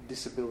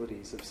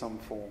disabilities of some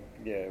form.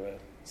 Yeah, right.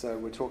 So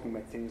we're talking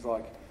about things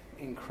like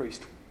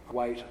increased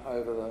weight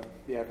over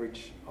the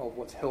average of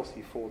what's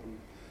healthy for them.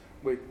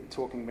 We're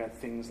talking about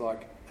things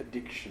like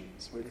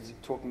addictions. We're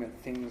talking about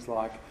things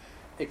like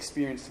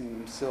experiencing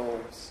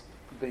themselves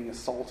being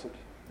assaulted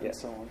and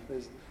so on.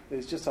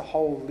 There's just a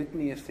whole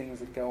litany of things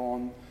that go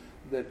on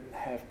that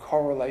have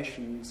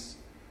correlations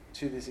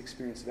to this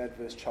experience of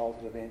adverse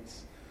childhood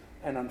events.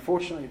 And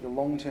unfortunately, the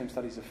long-term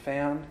studies have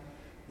found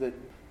that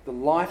the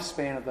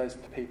lifespan of those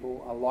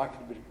people are likely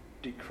to be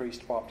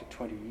decreased by up to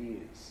 20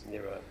 years. Yeah,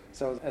 right.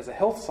 So as a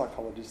health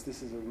psychologist,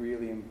 this is a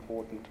really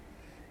important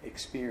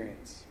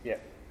experience. Yeah.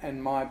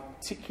 And my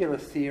particular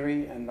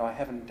theory, and I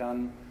haven't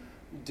done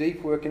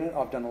deep work in it,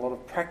 I've done a lot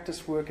of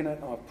practice work in it,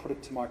 and I've put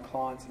it to my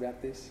clients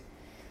about this,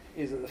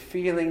 is that the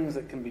feelings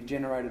that can be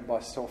generated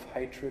by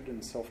self-hatred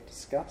and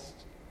self-disgust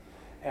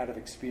out of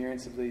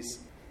experience of these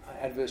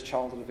adverse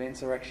childhood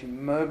events are actually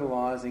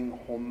mobilising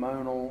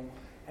hormonal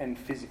and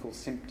physical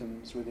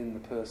symptoms within the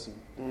person.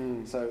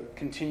 So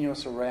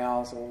continuous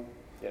arousal,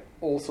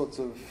 all sorts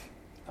of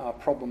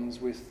problems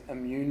with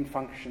immune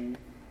function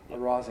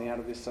arising out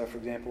of this. So, for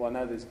example, I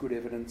know there's good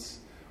evidence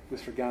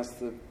with regards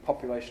to the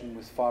population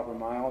with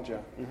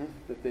fibromyalgia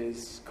that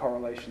there's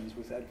correlations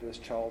with adverse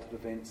childhood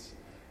events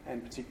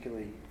and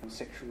particularly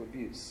sexual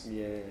abuse.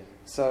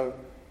 So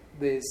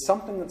there's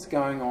something that's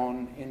going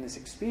on in this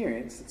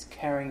experience that's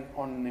carrying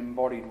on an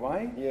embodied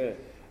way.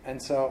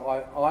 And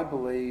so I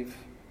believe,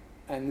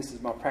 and this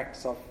is my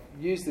practice, I've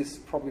used this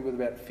probably with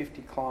about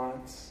 50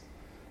 clients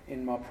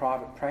in my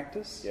private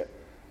practice,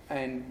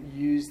 and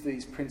use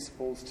these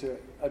principles to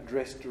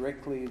address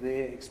directly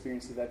their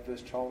experience of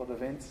adverse childhood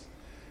events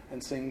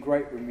and seeing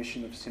great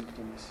remission of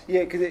symptoms.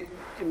 Yeah, because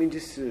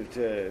just sort of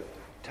to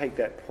take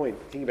that point,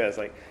 think about it as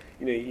like,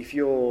 if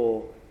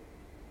you've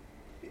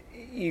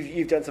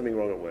done something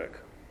wrong at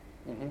work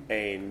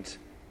and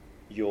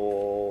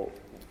you're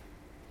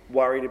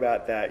worried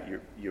about that,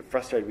 you're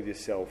frustrated with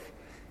yourself,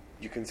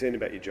 you're concerned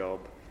about your job,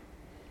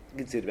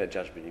 you're concerned about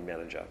judgment of your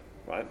manager,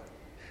 right?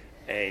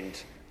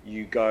 And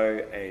you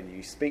go and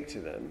you speak to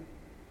them,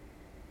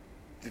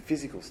 the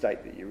physical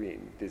state that you're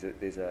in,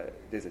 there's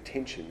a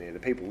tension there. The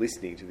people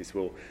listening to this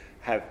will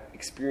have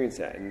experienced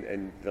that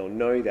and they'll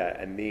know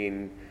that. And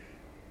then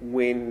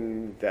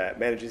when the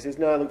manager says,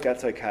 no, look,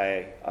 that's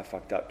okay, I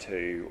fucked up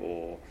too,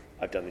 or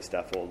I've done this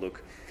stuff, or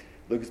look,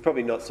 it's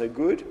probably not so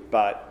good,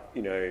 but,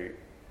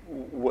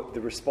 what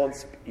the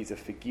response is a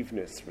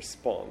forgiveness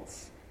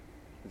response.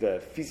 The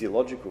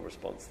physiological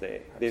response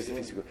there. Absolutely. There's a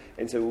physical,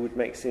 and so it would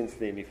make sense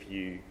then if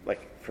you,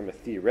 from a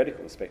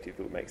theoretical perspective,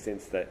 it would make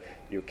sense that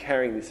you're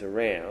carrying this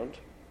around,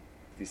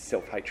 this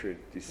self-hatred,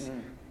 this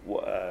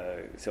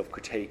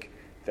self-critique,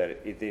 that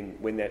it then,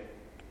 when that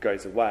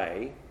goes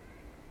away,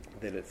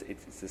 then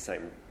it's the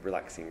same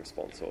relaxing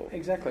response. Or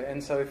exactly.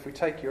 And so if we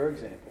take your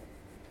example,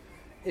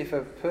 if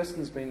a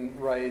person's been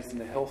raised in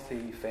a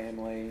healthy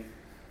family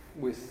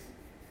with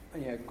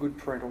good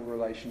parental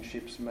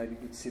relationships, maybe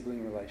good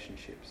sibling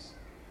relationships,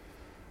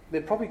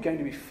 they're probably going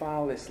to be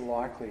far less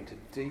likely to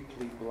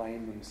deeply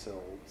blame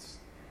themselves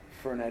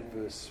for an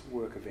adverse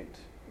work event.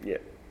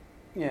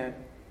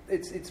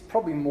 It's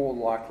probably more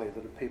likely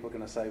that people are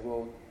going to say,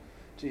 well,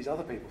 geez,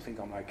 other people think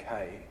I'm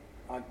okay.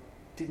 I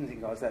didn't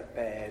think I was that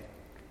bad.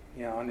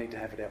 I need to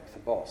have it out with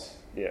the boss.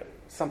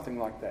 Something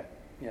like that,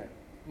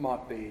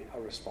 might be a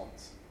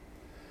response.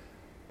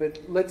 But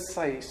let's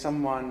say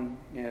someone,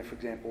 for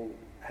example,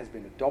 has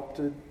been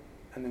adopted,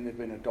 and then they've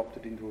been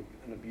adopted into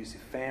an abusive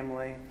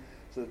family.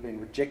 So they've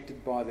been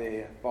rejected by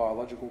their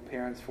biological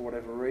parents for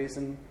whatever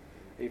reason,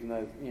 even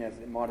though there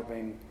might have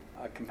been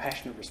a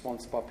compassionate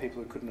response by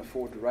people who couldn't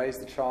afford to raise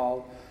the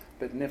child,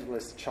 but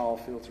nevertheless the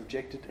child feels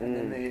rejected, and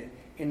then they're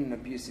in an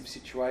abusive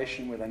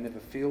situation where they never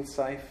feel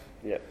safe.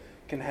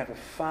 Can have a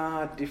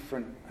far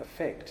different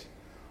effect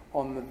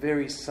on the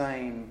very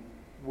same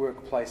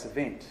workplace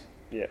event,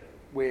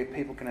 where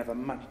people can have a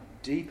much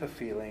deeper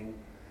feeling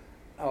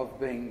of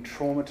being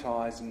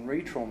traumatised and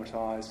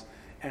re-traumatised,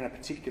 and a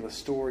particular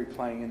story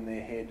playing in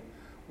their head.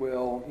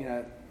 Well,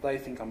 they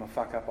think I'm a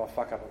fuck up, I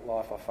fuck up at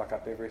life, I fuck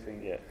up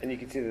everything. And you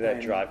consider that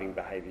driving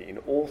behaviour in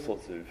all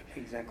sorts of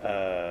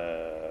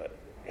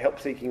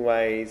help-seeking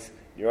ways,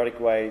 neurotic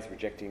ways,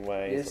 rejecting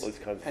ways, all this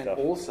kind of stuff. And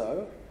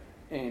also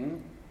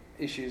in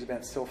issues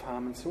about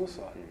self-harm and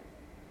suicide.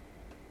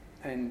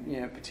 And,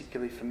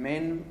 particularly for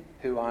men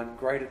who aren't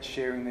great at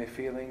sharing their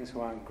feelings,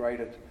 who aren't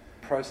great at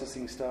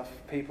processing stuff,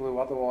 people who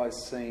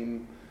otherwise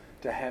seem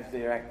to have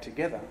their act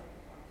together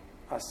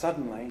are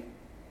suddenly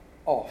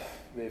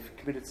off. They've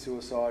committed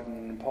suicide in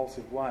an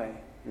impulsive way.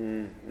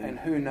 And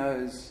who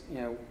knows,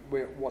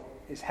 what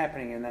is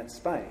happening in that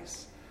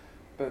space.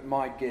 But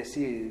my guess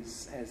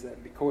is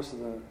that because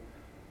of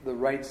the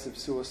rates of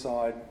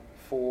suicide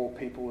for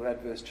people with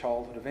adverse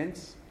childhood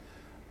events,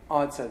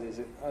 I'd say there's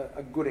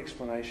a good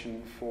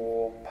explanation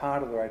for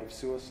part of the rate of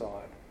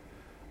suicide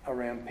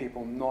around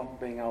people not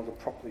being able to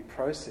properly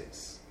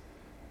process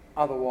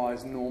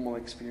otherwise normal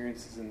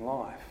experiences in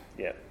life.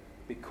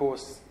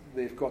 Because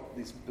they've got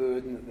this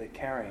burden that they're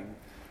carrying,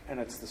 and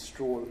it's the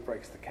straw that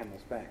breaks the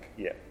camel's back.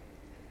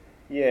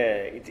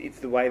 It's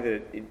the way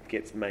that it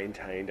gets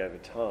maintained over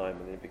time,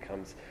 and then it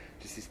becomes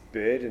just this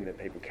burden that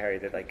people carry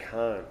that they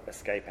can't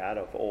escape out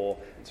of.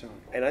 That's right.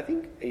 And I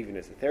think even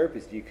as a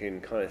therapist, you can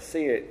kind of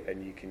see it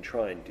and you can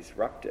try and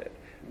disrupt it.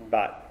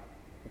 But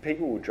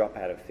people will drop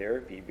out of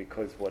therapy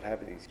because what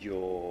happens is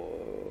you're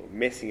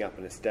messing up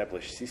an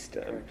established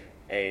system. Correct.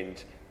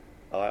 And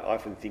I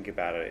often think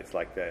about it, it's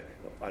like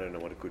I don't know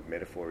what a good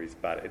metaphor is,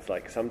 but it's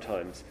like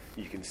sometimes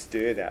you can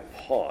stir that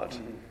pot,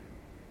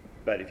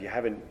 but if you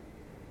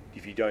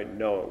don't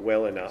know it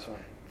well enough,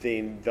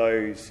 then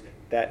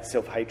that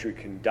self-hatred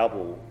can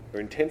double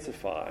or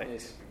intensify.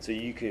 So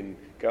you can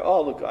go,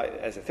 oh, look,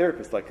 as a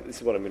therapist, this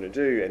is what I'm going to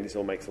do, and this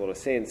all makes a lot of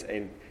sense,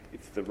 and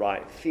it's the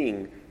right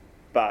thing,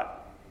 but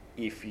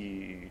if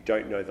you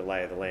don't know the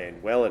lay of the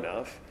land well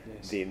enough,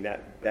 then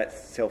that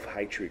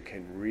self-hatred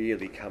can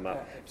really come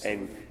up.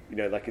 And,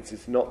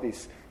 it's not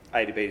this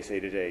A to B to C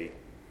to D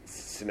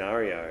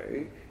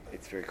scenario.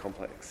 It's very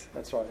complex.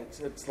 That's right.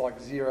 It's like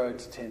 0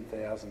 to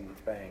 10,000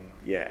 bang.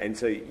 Yeah, and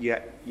so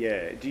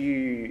do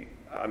you?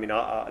 I mean,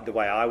 the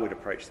way I would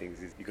approach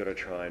things is you've got to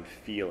try and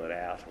feel it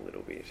out a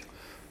little bit.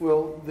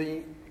 Well,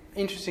 the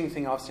interesting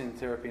thing I've seen in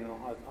therapy, and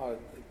I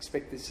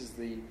expect this is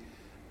the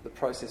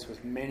process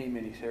with many,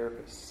 many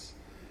therapists,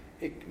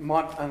 it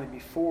might only be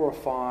 4 or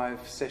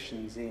 5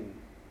 sessions in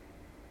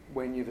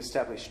when you've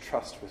established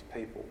trust with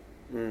people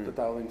that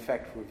they'll in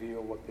fact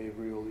reveal what their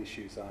real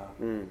issues are.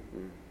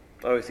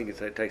 I always think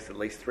it takes at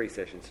least 3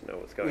 sessions to know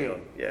what's going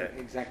on. Yeah,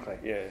 exactly.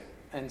 Yeah.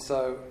 And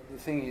so the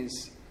thing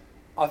is,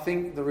 I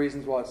think the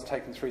reasons why it's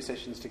taken 3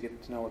 sessions to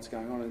get to know what's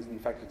going on is, in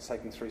fact, it's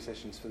taken 3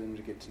 sessions for them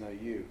to get to know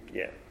you.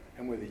 Yeah.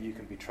 And whether you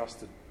can be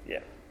trusted.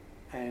 Yeah.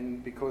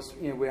 And because,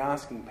 we're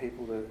asking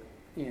people to,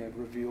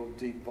 reveal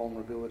deep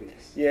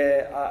vulnerabilities.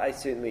 Yeah, I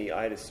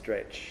had a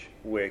stretch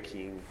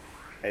working,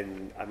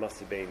 and I must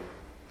have been,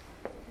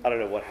 I don't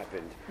know what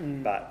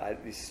happened, but I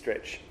had this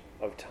stretch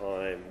of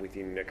time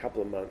within a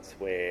couple of months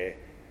where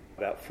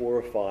about 4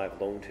 or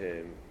 5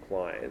 long-term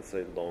clients,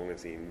 so long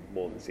as in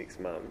more than 6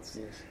 months,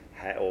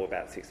 or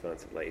about 6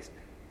 months at least,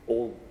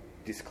 all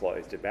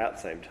disclosed about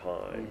the same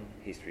time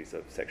histories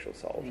of sexual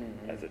assault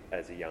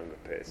as a younger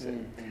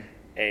person.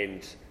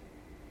 And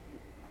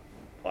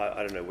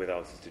I don't know whether I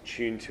was just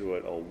attuned to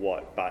it or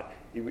what, but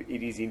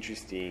it is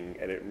interesting,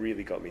 and it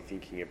really got me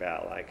thinking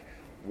about, like,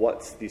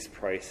 what's this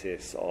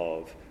process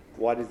of,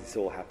 why does this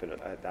all happen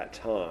at that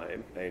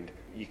time? And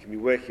you can be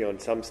working on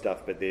some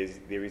stuff, but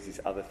there is this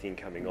other thing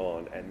coming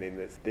on, and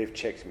then they've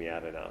checked me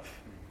out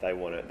enough. They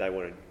want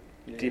to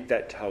dip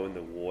that toe in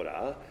the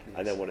water,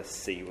 and they want to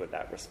see what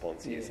that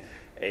response is.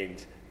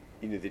 And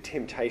the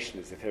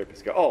temptation as a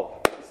therapist go,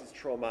 oh, this is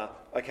trauma.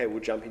 Okay,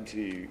 we'll jump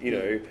into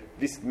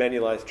this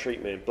manualised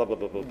treatment, blah blah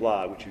blah blah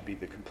blah, which would be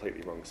the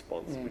completely wrong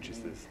response, which is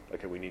this.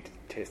 Okay, we need to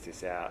test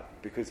this out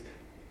because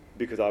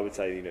I would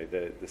say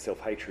the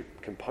self-hatred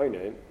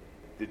component.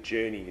 The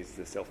journey is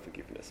the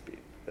self-forgiveness bit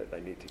that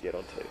they need to get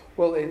onto.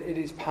 Well, it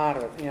is part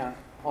of it.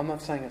 I'm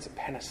not saying it's a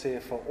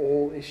panacea for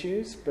all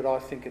issues, but I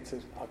think it's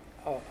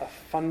a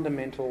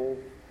fundamental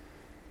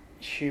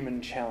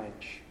human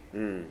challenge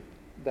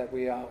that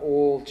we are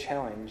all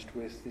challenged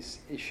with this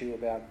issue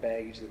about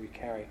baggage that we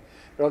carry.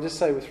 But I'll just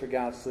say, with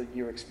regards to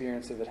your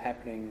experience of it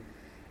happening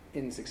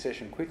in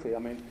succession quickly, I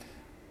mean,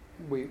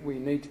 we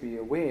need to be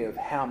aware of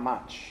how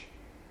much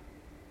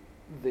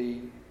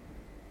the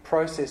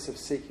process of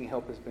seeking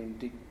help has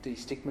been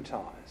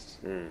destigmatised,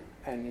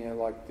 and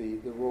like the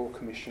Royal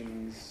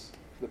Commissions,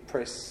 the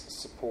press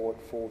support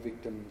for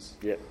victims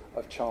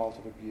of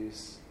childhood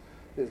abuse.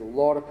 There's a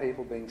lot of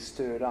people being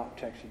stirred up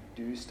to actually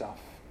do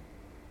stuff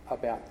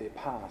about their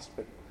past,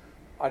 but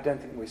I don't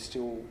think we're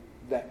still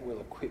that well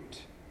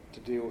equipped to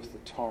deal with the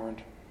torrent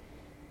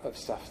of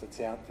stuff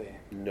that's out there.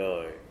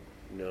 No,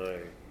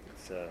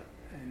 it's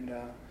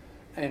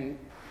and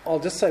I'll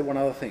just say one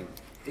other thing,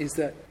 is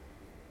that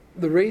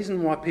the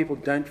reason why people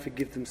don't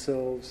forgive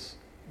themselves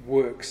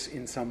works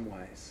in some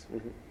ways.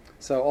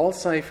 So I'll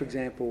say, for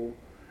example,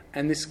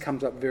 and this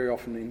comes up very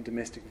often in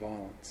domestic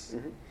violence,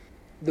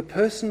 the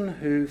person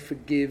who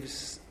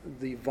forgives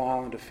the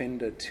violent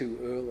offender too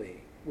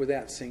early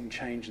without seeing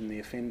change in the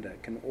offender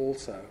can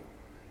also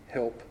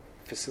help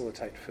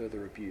facilitate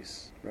further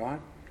abuse, right?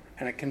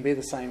 And it can be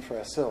the same for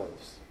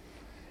ourselves.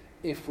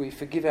 If we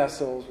forgive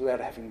ourselves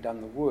without having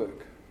done the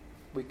work,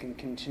 we can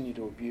continue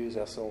to abuse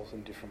ourselves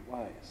in different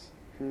ways.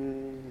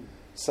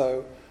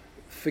 So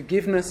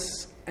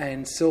forgiveness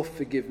and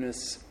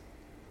self-forgiveness,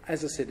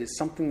 as I said, is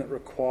something that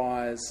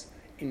requires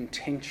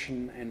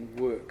intention and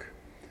work.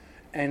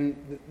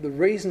 And the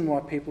reason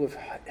why people have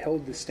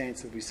held this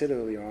stance, as we said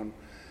earlier on,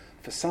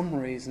 for some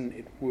reason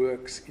it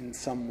works in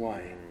some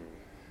way.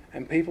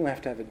 And people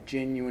have to have a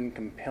genuine,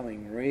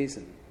 compelling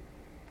reason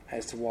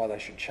as to why they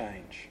should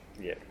change.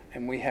 Yeah.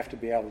 And we have to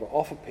be able to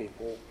offer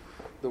people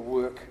the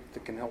work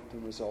that can help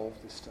them resolve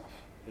this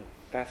stuff. Yeah.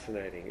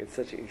 Fascinating. It's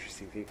such an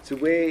interesting thing. So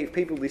if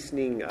people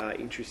listening are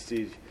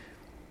interested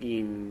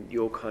in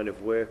your kind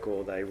of work,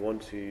 or they're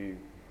motivated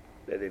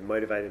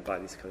by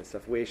this kind of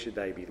stuff, where should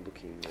they be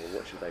looking, or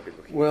what should they be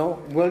looking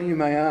at? Well, you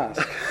may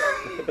ask.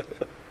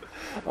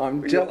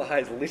 Your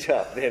eyes lit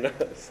up then.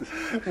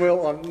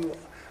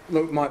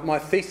 Look, my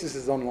thesis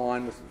is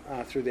online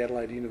through the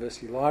Adelaide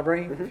University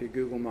Library. If you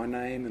Google my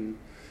name and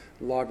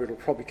the library,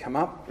 it'll probably come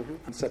up.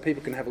 And so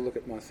people can have a look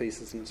at my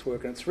thesis and its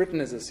work. And it's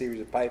written as a series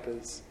of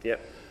papers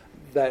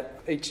that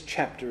each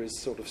chapter is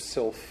sort of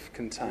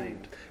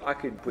self-contained. I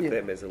could put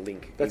them as a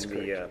link in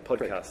the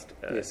podcast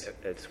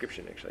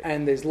description, actually.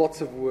 And there's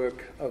lots of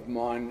work of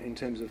mine in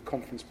terms of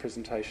conference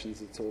presentations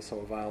that's also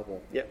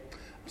available. Yep.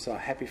 So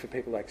happy for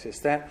people to access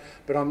that.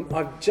 But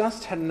I've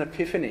just had an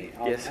epiphany,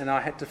 and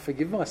I had to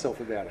forgive myself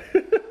about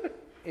it.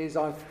 Is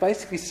I've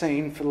basically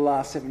seen for the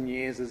last 7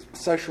 years as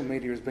social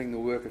media as being the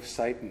work of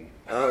Satan.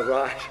 Oh,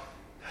 right.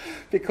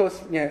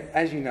 Because,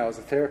 as you know, as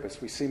a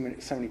therapist, we see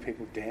so many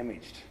people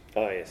damaged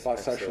by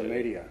social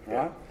media,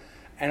 right?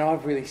 And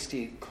I've really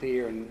steered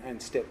clear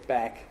and stepped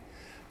back.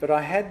 But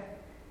I had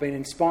been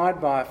inspired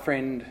by a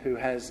friend who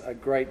has a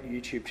great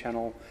YouTube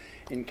channel.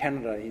 in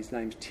Canada. His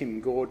name's Tim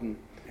Gordon,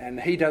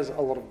 and he does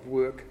a lot of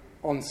work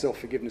on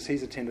self-forgiveness.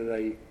 He's attended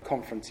a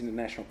conference,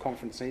 international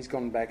conference, and he's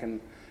gone back and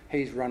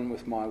he's run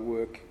with my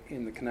work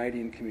in the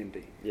Canadian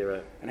community. Yeah,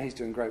 right. And he's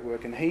doing great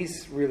work, and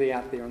he's really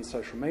out there on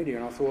social media.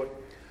 And I thought,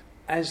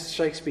 as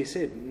Shakespeare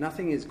said,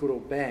 nothing is good or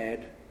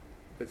bad,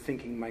 but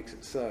thinking makes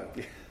it so.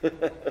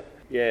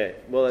 Yeah,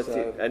 well, that's So-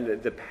 it.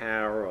 And the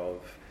power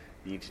of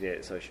the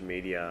internet, social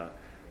media,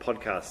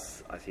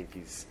 podcasts, I think,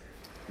 is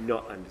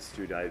not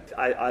understood.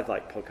 I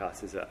like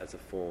podcasts as a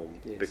form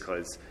Yes.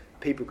 because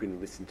people can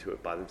listen to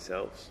it by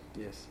themselves.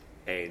 Yes.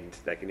 And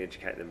they can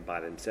educate them by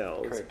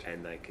themselves, Correct.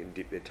 and they can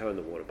dip their toe in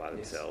the water by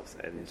Yes. themselves.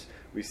 And Yes.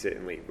 we've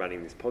certainly,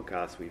 running this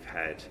podcast, we've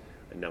had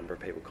a number of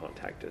people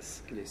contact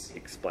us Yes.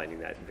 explaining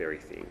that very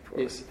thing for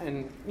Yes, us.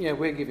 and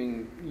we're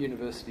giving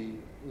university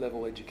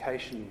level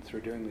education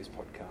through doing these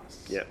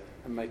podcasts. Yep.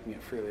 And making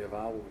it freely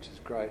available, which is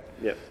great.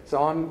 Yep.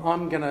 So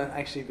I'm going to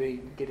actually be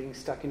getting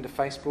stuck into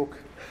Facebook,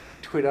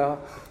 Twitter,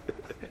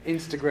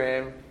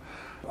 Instagram.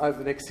 Over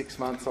the next 6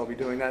 months I'll be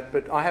doing that.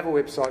 But I have a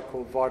website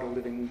called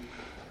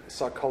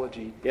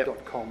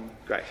vitallivingpsychology.com.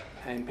 Great.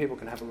 And people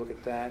can have a look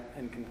at that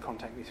and can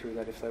contact me through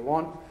that if they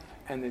want.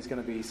 And there's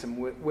going to be some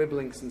web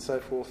links and so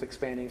forth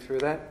expanding through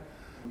that.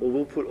 Well,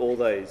 we'll put all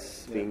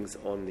those Yeah. things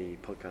on the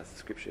podcast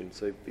description.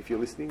 So if you're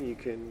listening, you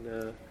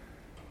can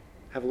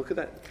have a look at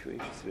that if you're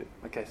interested in it.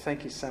 Okay,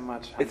 thank you so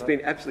much. It's Hunter. been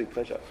an absolute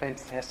pleasure.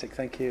 Fantastic,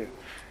 thank you.